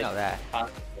I'm yeah, I white, know that.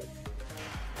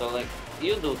 So like,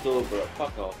 you do too, bro.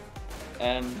 Fuck off.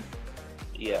 And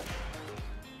yeah.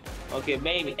 Okay,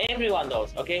 maybe everyone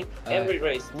knows. Okay, every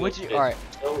race. Would steals you? shit. Alright.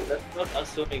 So that's not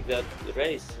assuming that the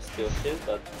race steals shit,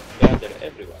 but rather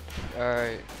everyone.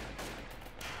 Alright.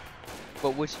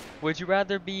 But would you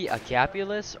rather be a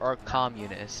capitalist or a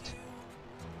communist?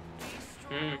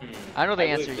 I know the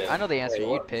answer. I know the answer Wait,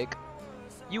 you'd what? pick.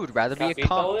 You would rather be a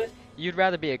Capitalist? You'd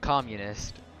rather be a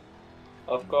communist.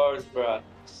 Of course, bro.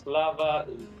 Slava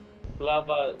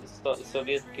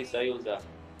Sovietski Союза.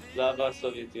 Slava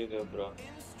Soviet Union, bro.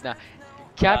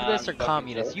 Capitalist or fucking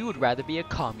communist? sure. You would rather be a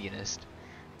communist.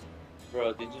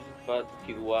 Bro, did you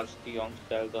fucking watch the Young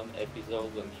Sheldon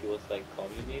episode when he was like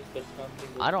communist or something?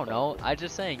 I don't know. I'm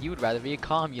just saying you would rather be a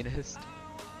communist.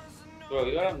 Bro,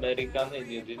 you're American and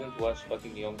you didn't watch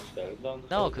fucking Young Sheldon?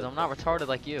 No, because I'm not retarded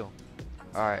like you.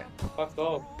 Alright. Fuck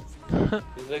off.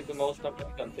 It's like the most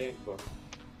American thing, bro.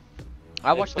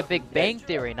 I watched The Big Bang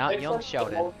Theory, not It's Young like the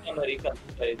Sheldon. most American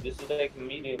thing. This is like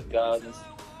million guns.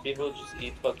 People just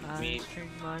eat fucking meat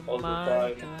all the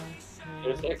time.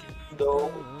 There's like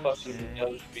no fucking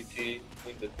LGBT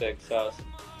in the Texas.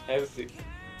 Everything.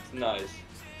 It's nice.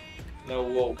 No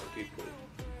woke people.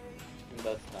 And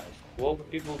that's nice. Woke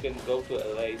people can go to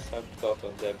LA, suck cock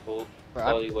on their Bro, I'm-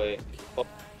 Hollywood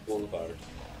Boulevard.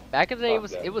 Back in the day, Fuck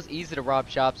that. it was easy to rob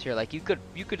shops here. Like you could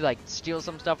like steal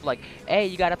some stuff. Like, hey,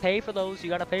 you gotta pay for those. You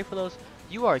gotta pay for those.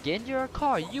 You are getting your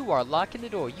car. You are locking the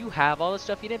door. You have all the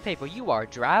stuff you didn't pay for. You are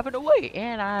driving away,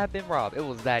 and I have been robbed. It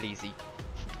was that easy.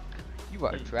 You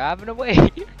are driving away,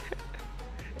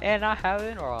 and I have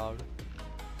been robbed.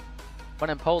 But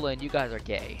in Poland, you guys are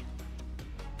gay.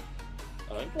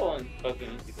 In Poland,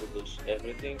 fucking people do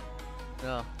everything.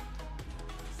 No.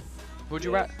 Would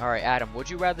you Yes. All right, Adam. Would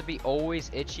you rather be always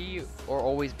itchy or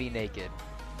always be naked?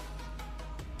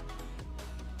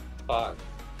 Fuck.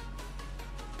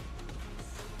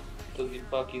 To the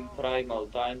fucking primal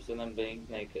times and I'm being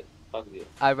naked. Fuck you.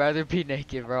 I'd rather be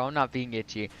naked, bro. I'm not being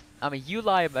itchy. I mean, you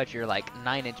lie about your like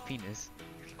 9-inch penis.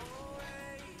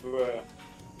 Bruh.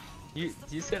 You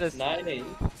said it's 9 inch?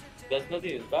 That's not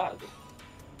even bad.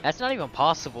 That's not even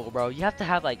possible, bro. You have to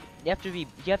have like you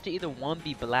have to either one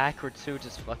be black or two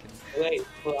just fucking. Wait,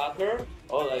 flatter?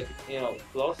 Or like, you know,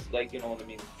 close? Like, you know what I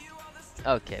mean?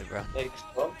 Okay, bro. Like,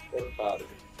 stop or fatter?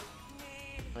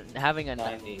 Having a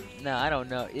 9 inch. no, I don't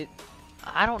know.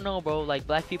 I don't know, bro. Like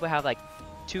black people have like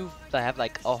that have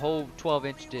like a whole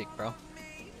 12-inch dick, bro.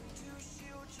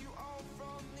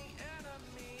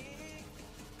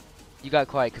 You got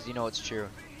quiet because you know it's true.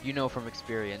 You know from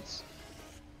experience.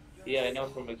 Yeah, I know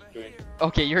from experience.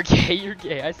 Okay, you're gay. You're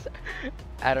gay.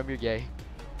 Adam, you're gay.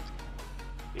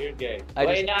 You're gay. I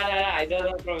Wait, no, I don't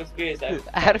know from experience.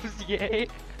 Adam's gay.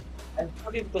 I'm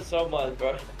talking to someone,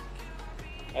 bro.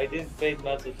 I didn't pay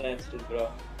much attention, bro.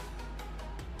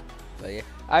 But yeah,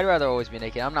 I'd rather always be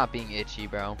naked. I'm not being itchy,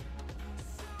 bro.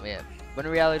 But yeah, but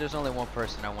in reality, there's only one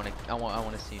person I want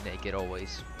to see naked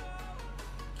always.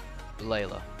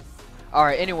 Layla. All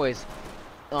right. Anyways,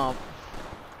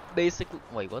 basically,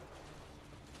 wait, what?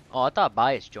 Oh, I thought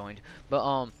Bias joined,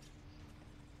 but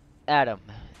Adam.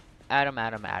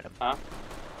 Huh?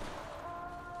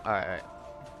 All right.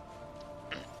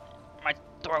 My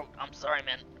throat. I'm sorry,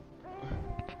 man.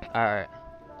 All right.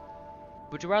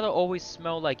 Would you rather always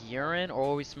smell like urine or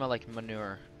always smell like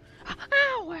manure?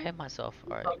 Ow! I hit myself.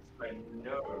 All right.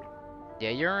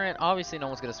 Yeah, urine. Obviously, no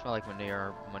one's gonna smell like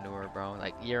manure, bro.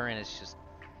 Like urine is just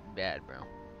bad, bro.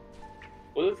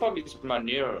 What the fuck is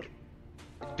manure?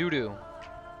 Doo doo.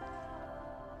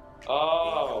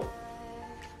 Oh,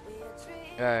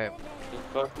 All right. the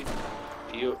fucking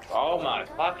you. Oh my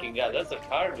fucking god, that's a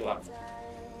hard one.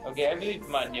 Okay, I believe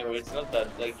manure. It's not that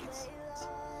like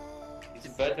it's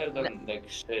better than like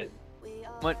shit.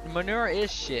 Manure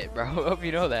is shit, bro. Hope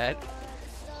you know that.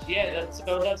 Yeah, that's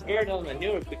better than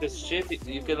manure because shit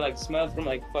you can like smell from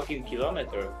like fucking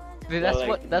kilometer. Dude, that's like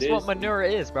what this- manure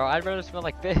is, bro. I'd rather smell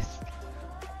like this.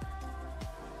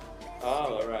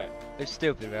 Oh, alright. They're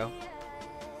stupid, bro.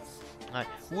 Alright.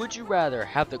 Would you rather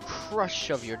have the crush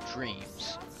of your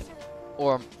dreams,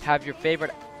 or have your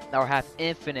favorite, or have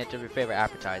infinite of your favorite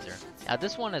appetizer? Now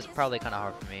this one is probably kind of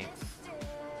hard for me.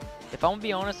 If I'm gonna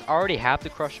be honest, I already have the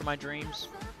crush of my dreams.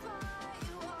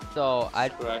 So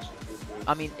Crash.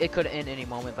 I mean, it could end any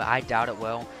moment, but I doubt it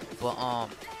will. But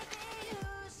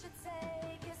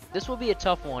this will be a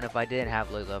tough one if I didn't have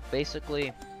Layla.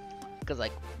 Basically, because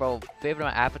like, bro, favorite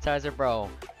appetizer, bro,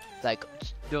 like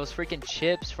those freaking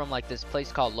chips from like this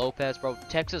place called Lopez, bro,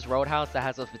 Texas Roadhouse that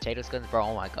has those potato skins, bro.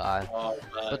 Oh my god. Oh,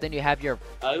 But then you have your,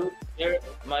 I would share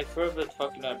my favorite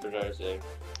fucking appetizer.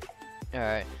 all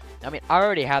right. I mean, I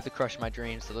already have the crush of my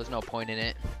dreams, so there's no point in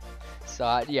it.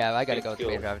 So yeah, I gotta go with Thank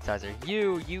you. favorite appetizer.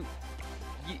 You're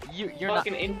not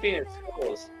Fucking infinite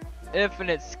skills.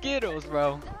 infinite Skittles,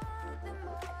 bro.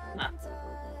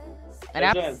 An That's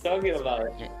app, what I'm talking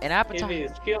about. an appetizer.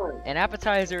 Infinite skills. An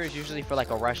appetizer is usually for like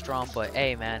a restaurant, but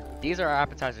hey man, these are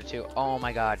appetizer too. Oh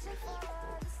my god.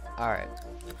 Alright.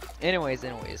 Anyways.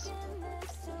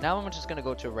 Now I'm just gonna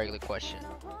go to a regular question.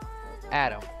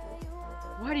 Adam,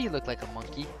 why do you look like a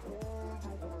monkey?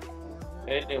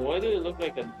 Hey, why do you look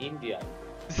like an Indian?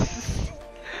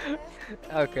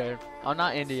 Okay. I'm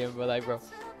not Indian, but like bro.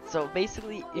 So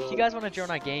basically, if you guys want to join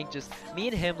our gang, just me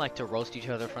and him like to roast each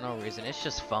other for no reason. It's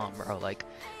just fun, bro. Like,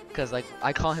 cause like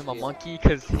I call him a monkey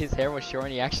cause his hair was short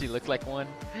and he actually looked like one.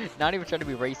 Not even trying to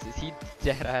be racist. He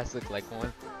dead ass looked like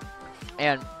one.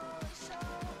 And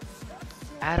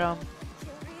Adam,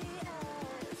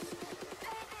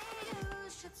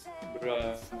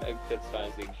 Bro, I'm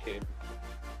exercising him.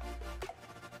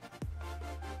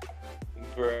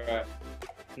 Bruh.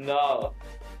 No.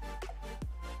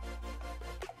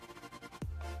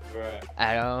 Bruh.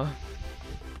 Adam.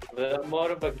 Well,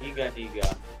 more of a giga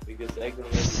nigga. Because I can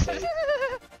meditate.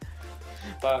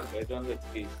 Fuck, I don't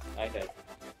have peace. I have.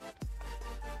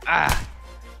 Ah.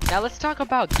 Now let's talk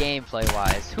about gameplay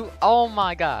wise. Oh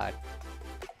my god.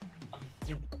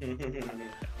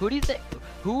 Who do you think?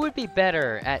 Who would be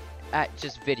better at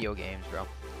just video games, bro?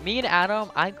 Me and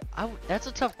Adam. That's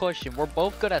a tough question. We're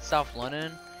both good at South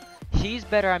London. He's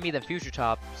better at me than Future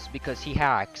Tops because he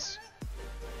hacks.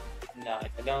 Nah,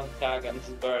 I don't tag. I'm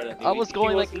just better than you. I was going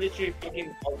he like. was literally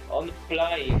fucking on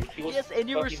flying. He was Yes, and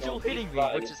you were fucking still on hitting me,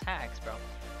 fire. which is hacks, bro.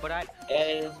 But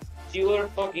And you were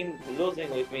fucking losing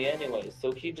with me anyway,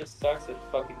 so he just sucks at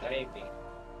fucking aiming.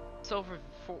 So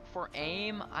for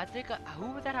aim, I think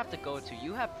who would that have to go to?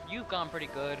 You've gone pretty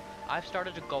good. I've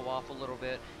started to go off a little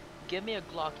bit. Give me a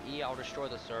Glock E, I'll destroy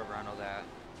the server. I know that.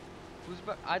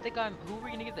 I think I'm. Who are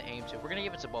we gonna give the aim to? We're gonna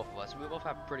give it to both of us. We both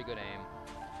have pretty good aim.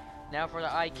 Now for the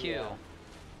IQ. Yeah.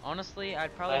 Honestly,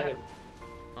 I'd probably.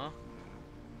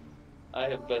 I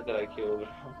have better IQ, bro.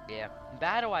 Yeah,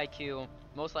 battle IQ.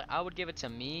 Most like I would give it to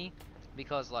me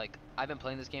because like I've been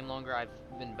playing this game longer. I've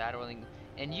been battling,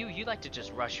 and you like to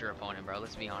just rush your opponent, bro.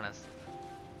 Let's be honest.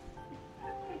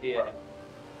 Yeah.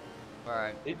 All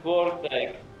right. It worked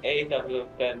like 8 out of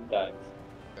 10 times.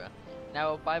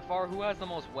 Now, by far, who has the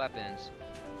most weapons?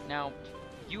 Now,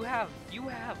 you have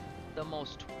the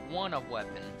most one of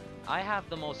weapon. I have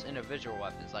the most individual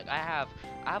weapons. Like I have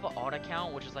an auto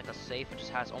count, which is like a safe. It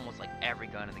just has almost like every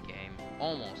gun in the game.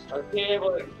 Almost. Okay,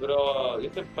 but bro, you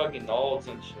have fucking ults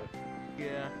and shit.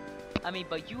 Yeah. I mean,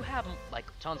 but you have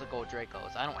like tons of gold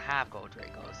Dracos. I don't have gold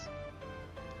Dracos.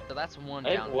 So that's one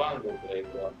I down. have one good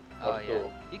Draco. Oh yeah.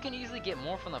 You can easily get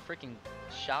more from the freaking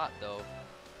shot though.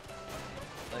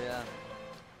 But yeah.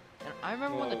 And I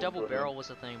remember when the double barrel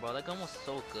was a thing, bro. That gun was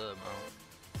so good,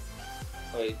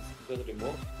 bro. Wait, it got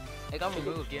removed? It got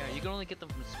removed, yeah. You can only get them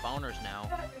from spawners now.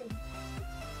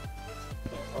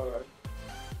 Alright.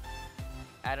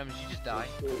 Adam, did you just die?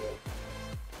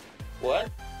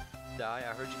 What? Die?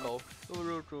 I heard you go.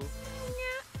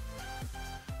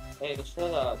 Hey,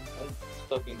 shut up. I'm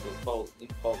talking to Polish,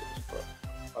 bro.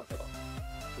 Fuck off.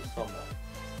 To someone.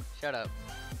 Shut up.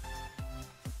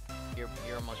 You're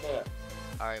almost. Shut up.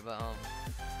 Alright, but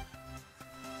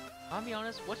I'll be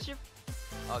honest. What's your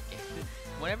okay?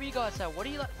 Whenever you go outside, what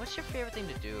do you like? What's your favorite thing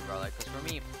to do, bro? Like, cause for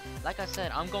me, like I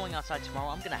said, I'm going outside tomorrow.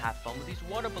 I'm gonna have fun with these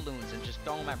water balloons and just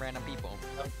throw them at random people.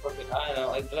 I don't know.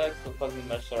 I like to fucking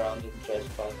mess around in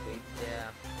trespassing.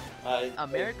 Yeah.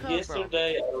 America,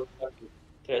 yesterday I was fucking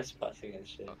trespassing and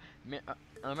shit.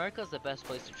 America's the best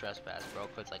place to trespass, bro.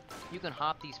 Cause like you can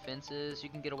hop these fences, you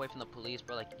can get away from the police,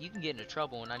 bro. Like you can get into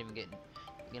trouble and not even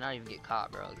get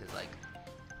caught, bro. Cause like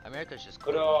America's just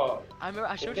cool. Bro,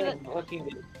 I showed you that.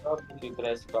 Fucking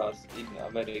trespass in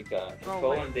America. Bro, In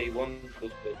Poland they won't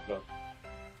do it, bro.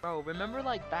 Bro, remember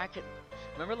like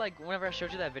whenever I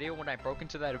showed you that video when I broke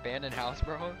into that abandoned house,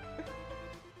 bro?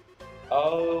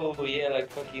 Oh yeah, like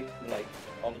fucking like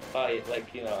on fire,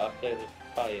 like you know after the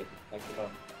fire, like you know.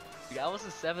 Yeah, I was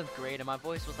in 7th grade and my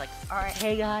voice was like, alright,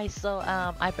 hey guys, so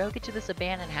I broke into this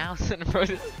abandoned house and bro.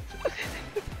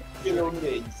 Hello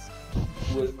guys,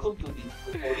 welcome to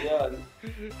the tutorial.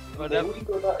 But Today we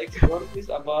gonna explore this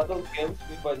abandoned house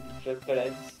with my different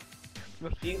friends.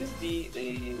 Here's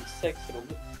the sex room.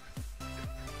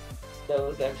 That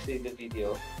was actually the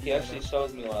video. He actually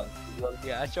showed me one.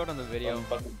 Yeah, I showed him the video. On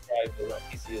fucking private on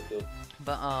his YouTube.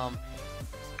 But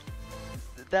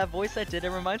that voice I did, it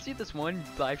reminds me of this one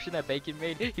live stream that Bacon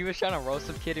made. He was trying to roast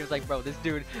some kid. He was like, bro, this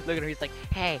dude, look at him. He's like,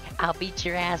 hey, I'll beat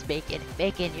your ass, Bacon.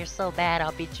 Bacon, you're so bad,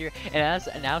 I'll beat your... And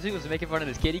as he was making fun of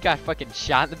this kid, he got fucking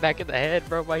shot in the back of the head,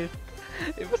 bro.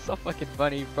 It was so fucking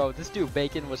funny, bro. This dude,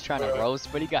 Bacon, was trying to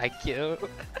roast, but he got killed.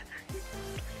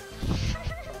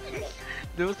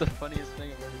 That was the funniest thing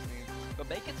I've ever seen. But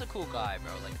Bacon's a cool guy,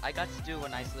 bro. Like, I got to do a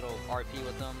nice little RP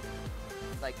with him.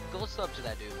 Like, go sub to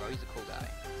that dude, bro. He's a cool guy.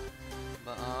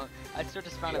 But, I still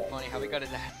just found it funny how he got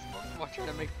his ass while trying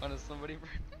to make fun of somebody, bro.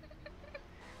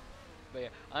 But yeah,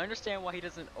 I understand why he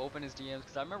doesn't open his DMs,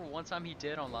 because I remember one time he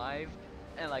did on live,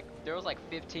 and like, there was like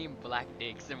 15 black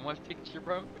dicks in one picture,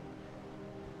 bro.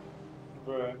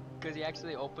 Bro. Because he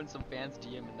actually opened some fans'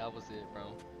 DM, and that was it,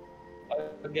 bro.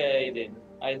 Okay, then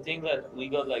I think that we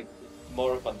got like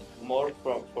more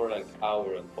for like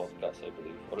hour on podcast, I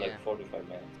believe, or like Yeah. 45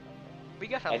 minutes. We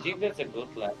got I think that's a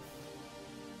good plan.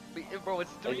 Bro,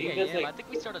 it's 3 think that's, a.m. like- I think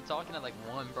we started talking at like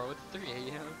 1, bro. It's 3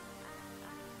 a.m.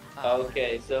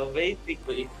 Okay, so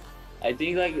basically, I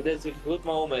think like that's a good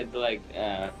moment to like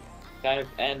kind of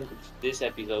end this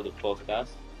episode of podcast.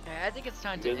 I think it's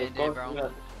time to Because end of it, course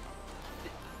bro.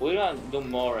 we're gonna do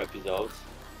more episodes,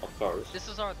 of course. This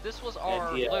was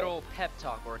our yeah. little pep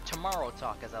talk, or tomorrow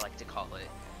talk, as I like to call it,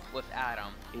 with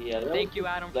Adam. Yeah, that Thank was you,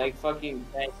 Adam. like fucking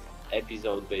next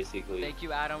episode basically. Thank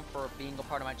you, Adam, for being a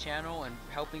part of my channel and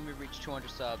helping me reach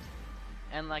 200 subs.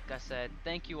 And like I said,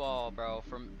 thank you all, bro,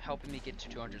 for helping me get to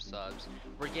 200 subs.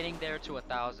 We're getting there to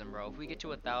 1,000, bro. If we get to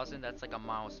 1,000, that's like a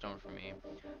milestone for me.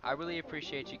 I really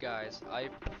appreciate you guys.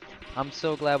 I'm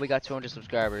so glad we got 200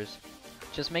 subscribers.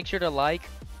 Just make sure to like,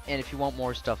 and if you want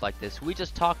more stuff like this, we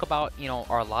just talk about, you know,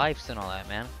 our lives and all that,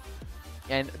 man.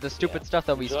 And the stupid stuff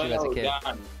that we used to do as a kid.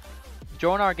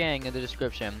 Join our gang in the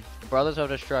description. Brothers of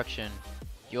Destruction.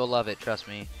 You'll love it, trust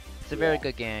me. It's a very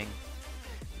good gang.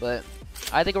 But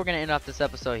I think we're gonna end off this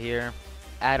episode here.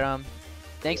 Adam,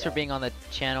 thanks for being on the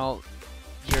channel.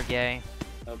 You're gay.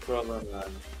 No problem, man.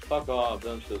 Fuck off,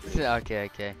 don't shoot me.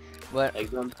 Okay. But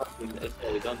Like, don't fucking,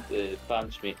 sorry, don't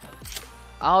punch me.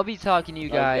 I'll be talking to you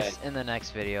guys in the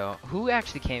next video. Who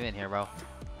actually came in here, bro?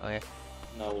 Okay.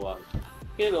 No one.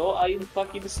 Hello, I'm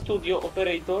fucking studio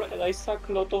operator and I suck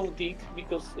a lot of dick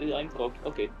because I'm cock.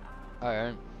 Okay.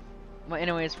 Alright. Well,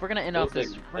 anyways, we're gonna end off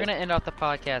this. We're gonna end off the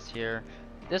podcast here.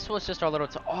 This was just our little.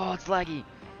 Oh, it's laggy.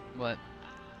 What?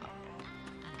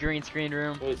 Green screen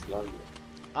room. Oh, it's lovely.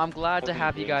 I'm glad to Fucking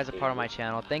have you green guys a screen part of my room.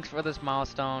 channel. Thanks for this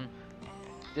milestone.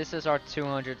 This is our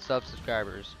 200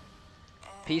 subscribers.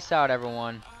 Peace out,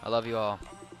 everyone. I love you all.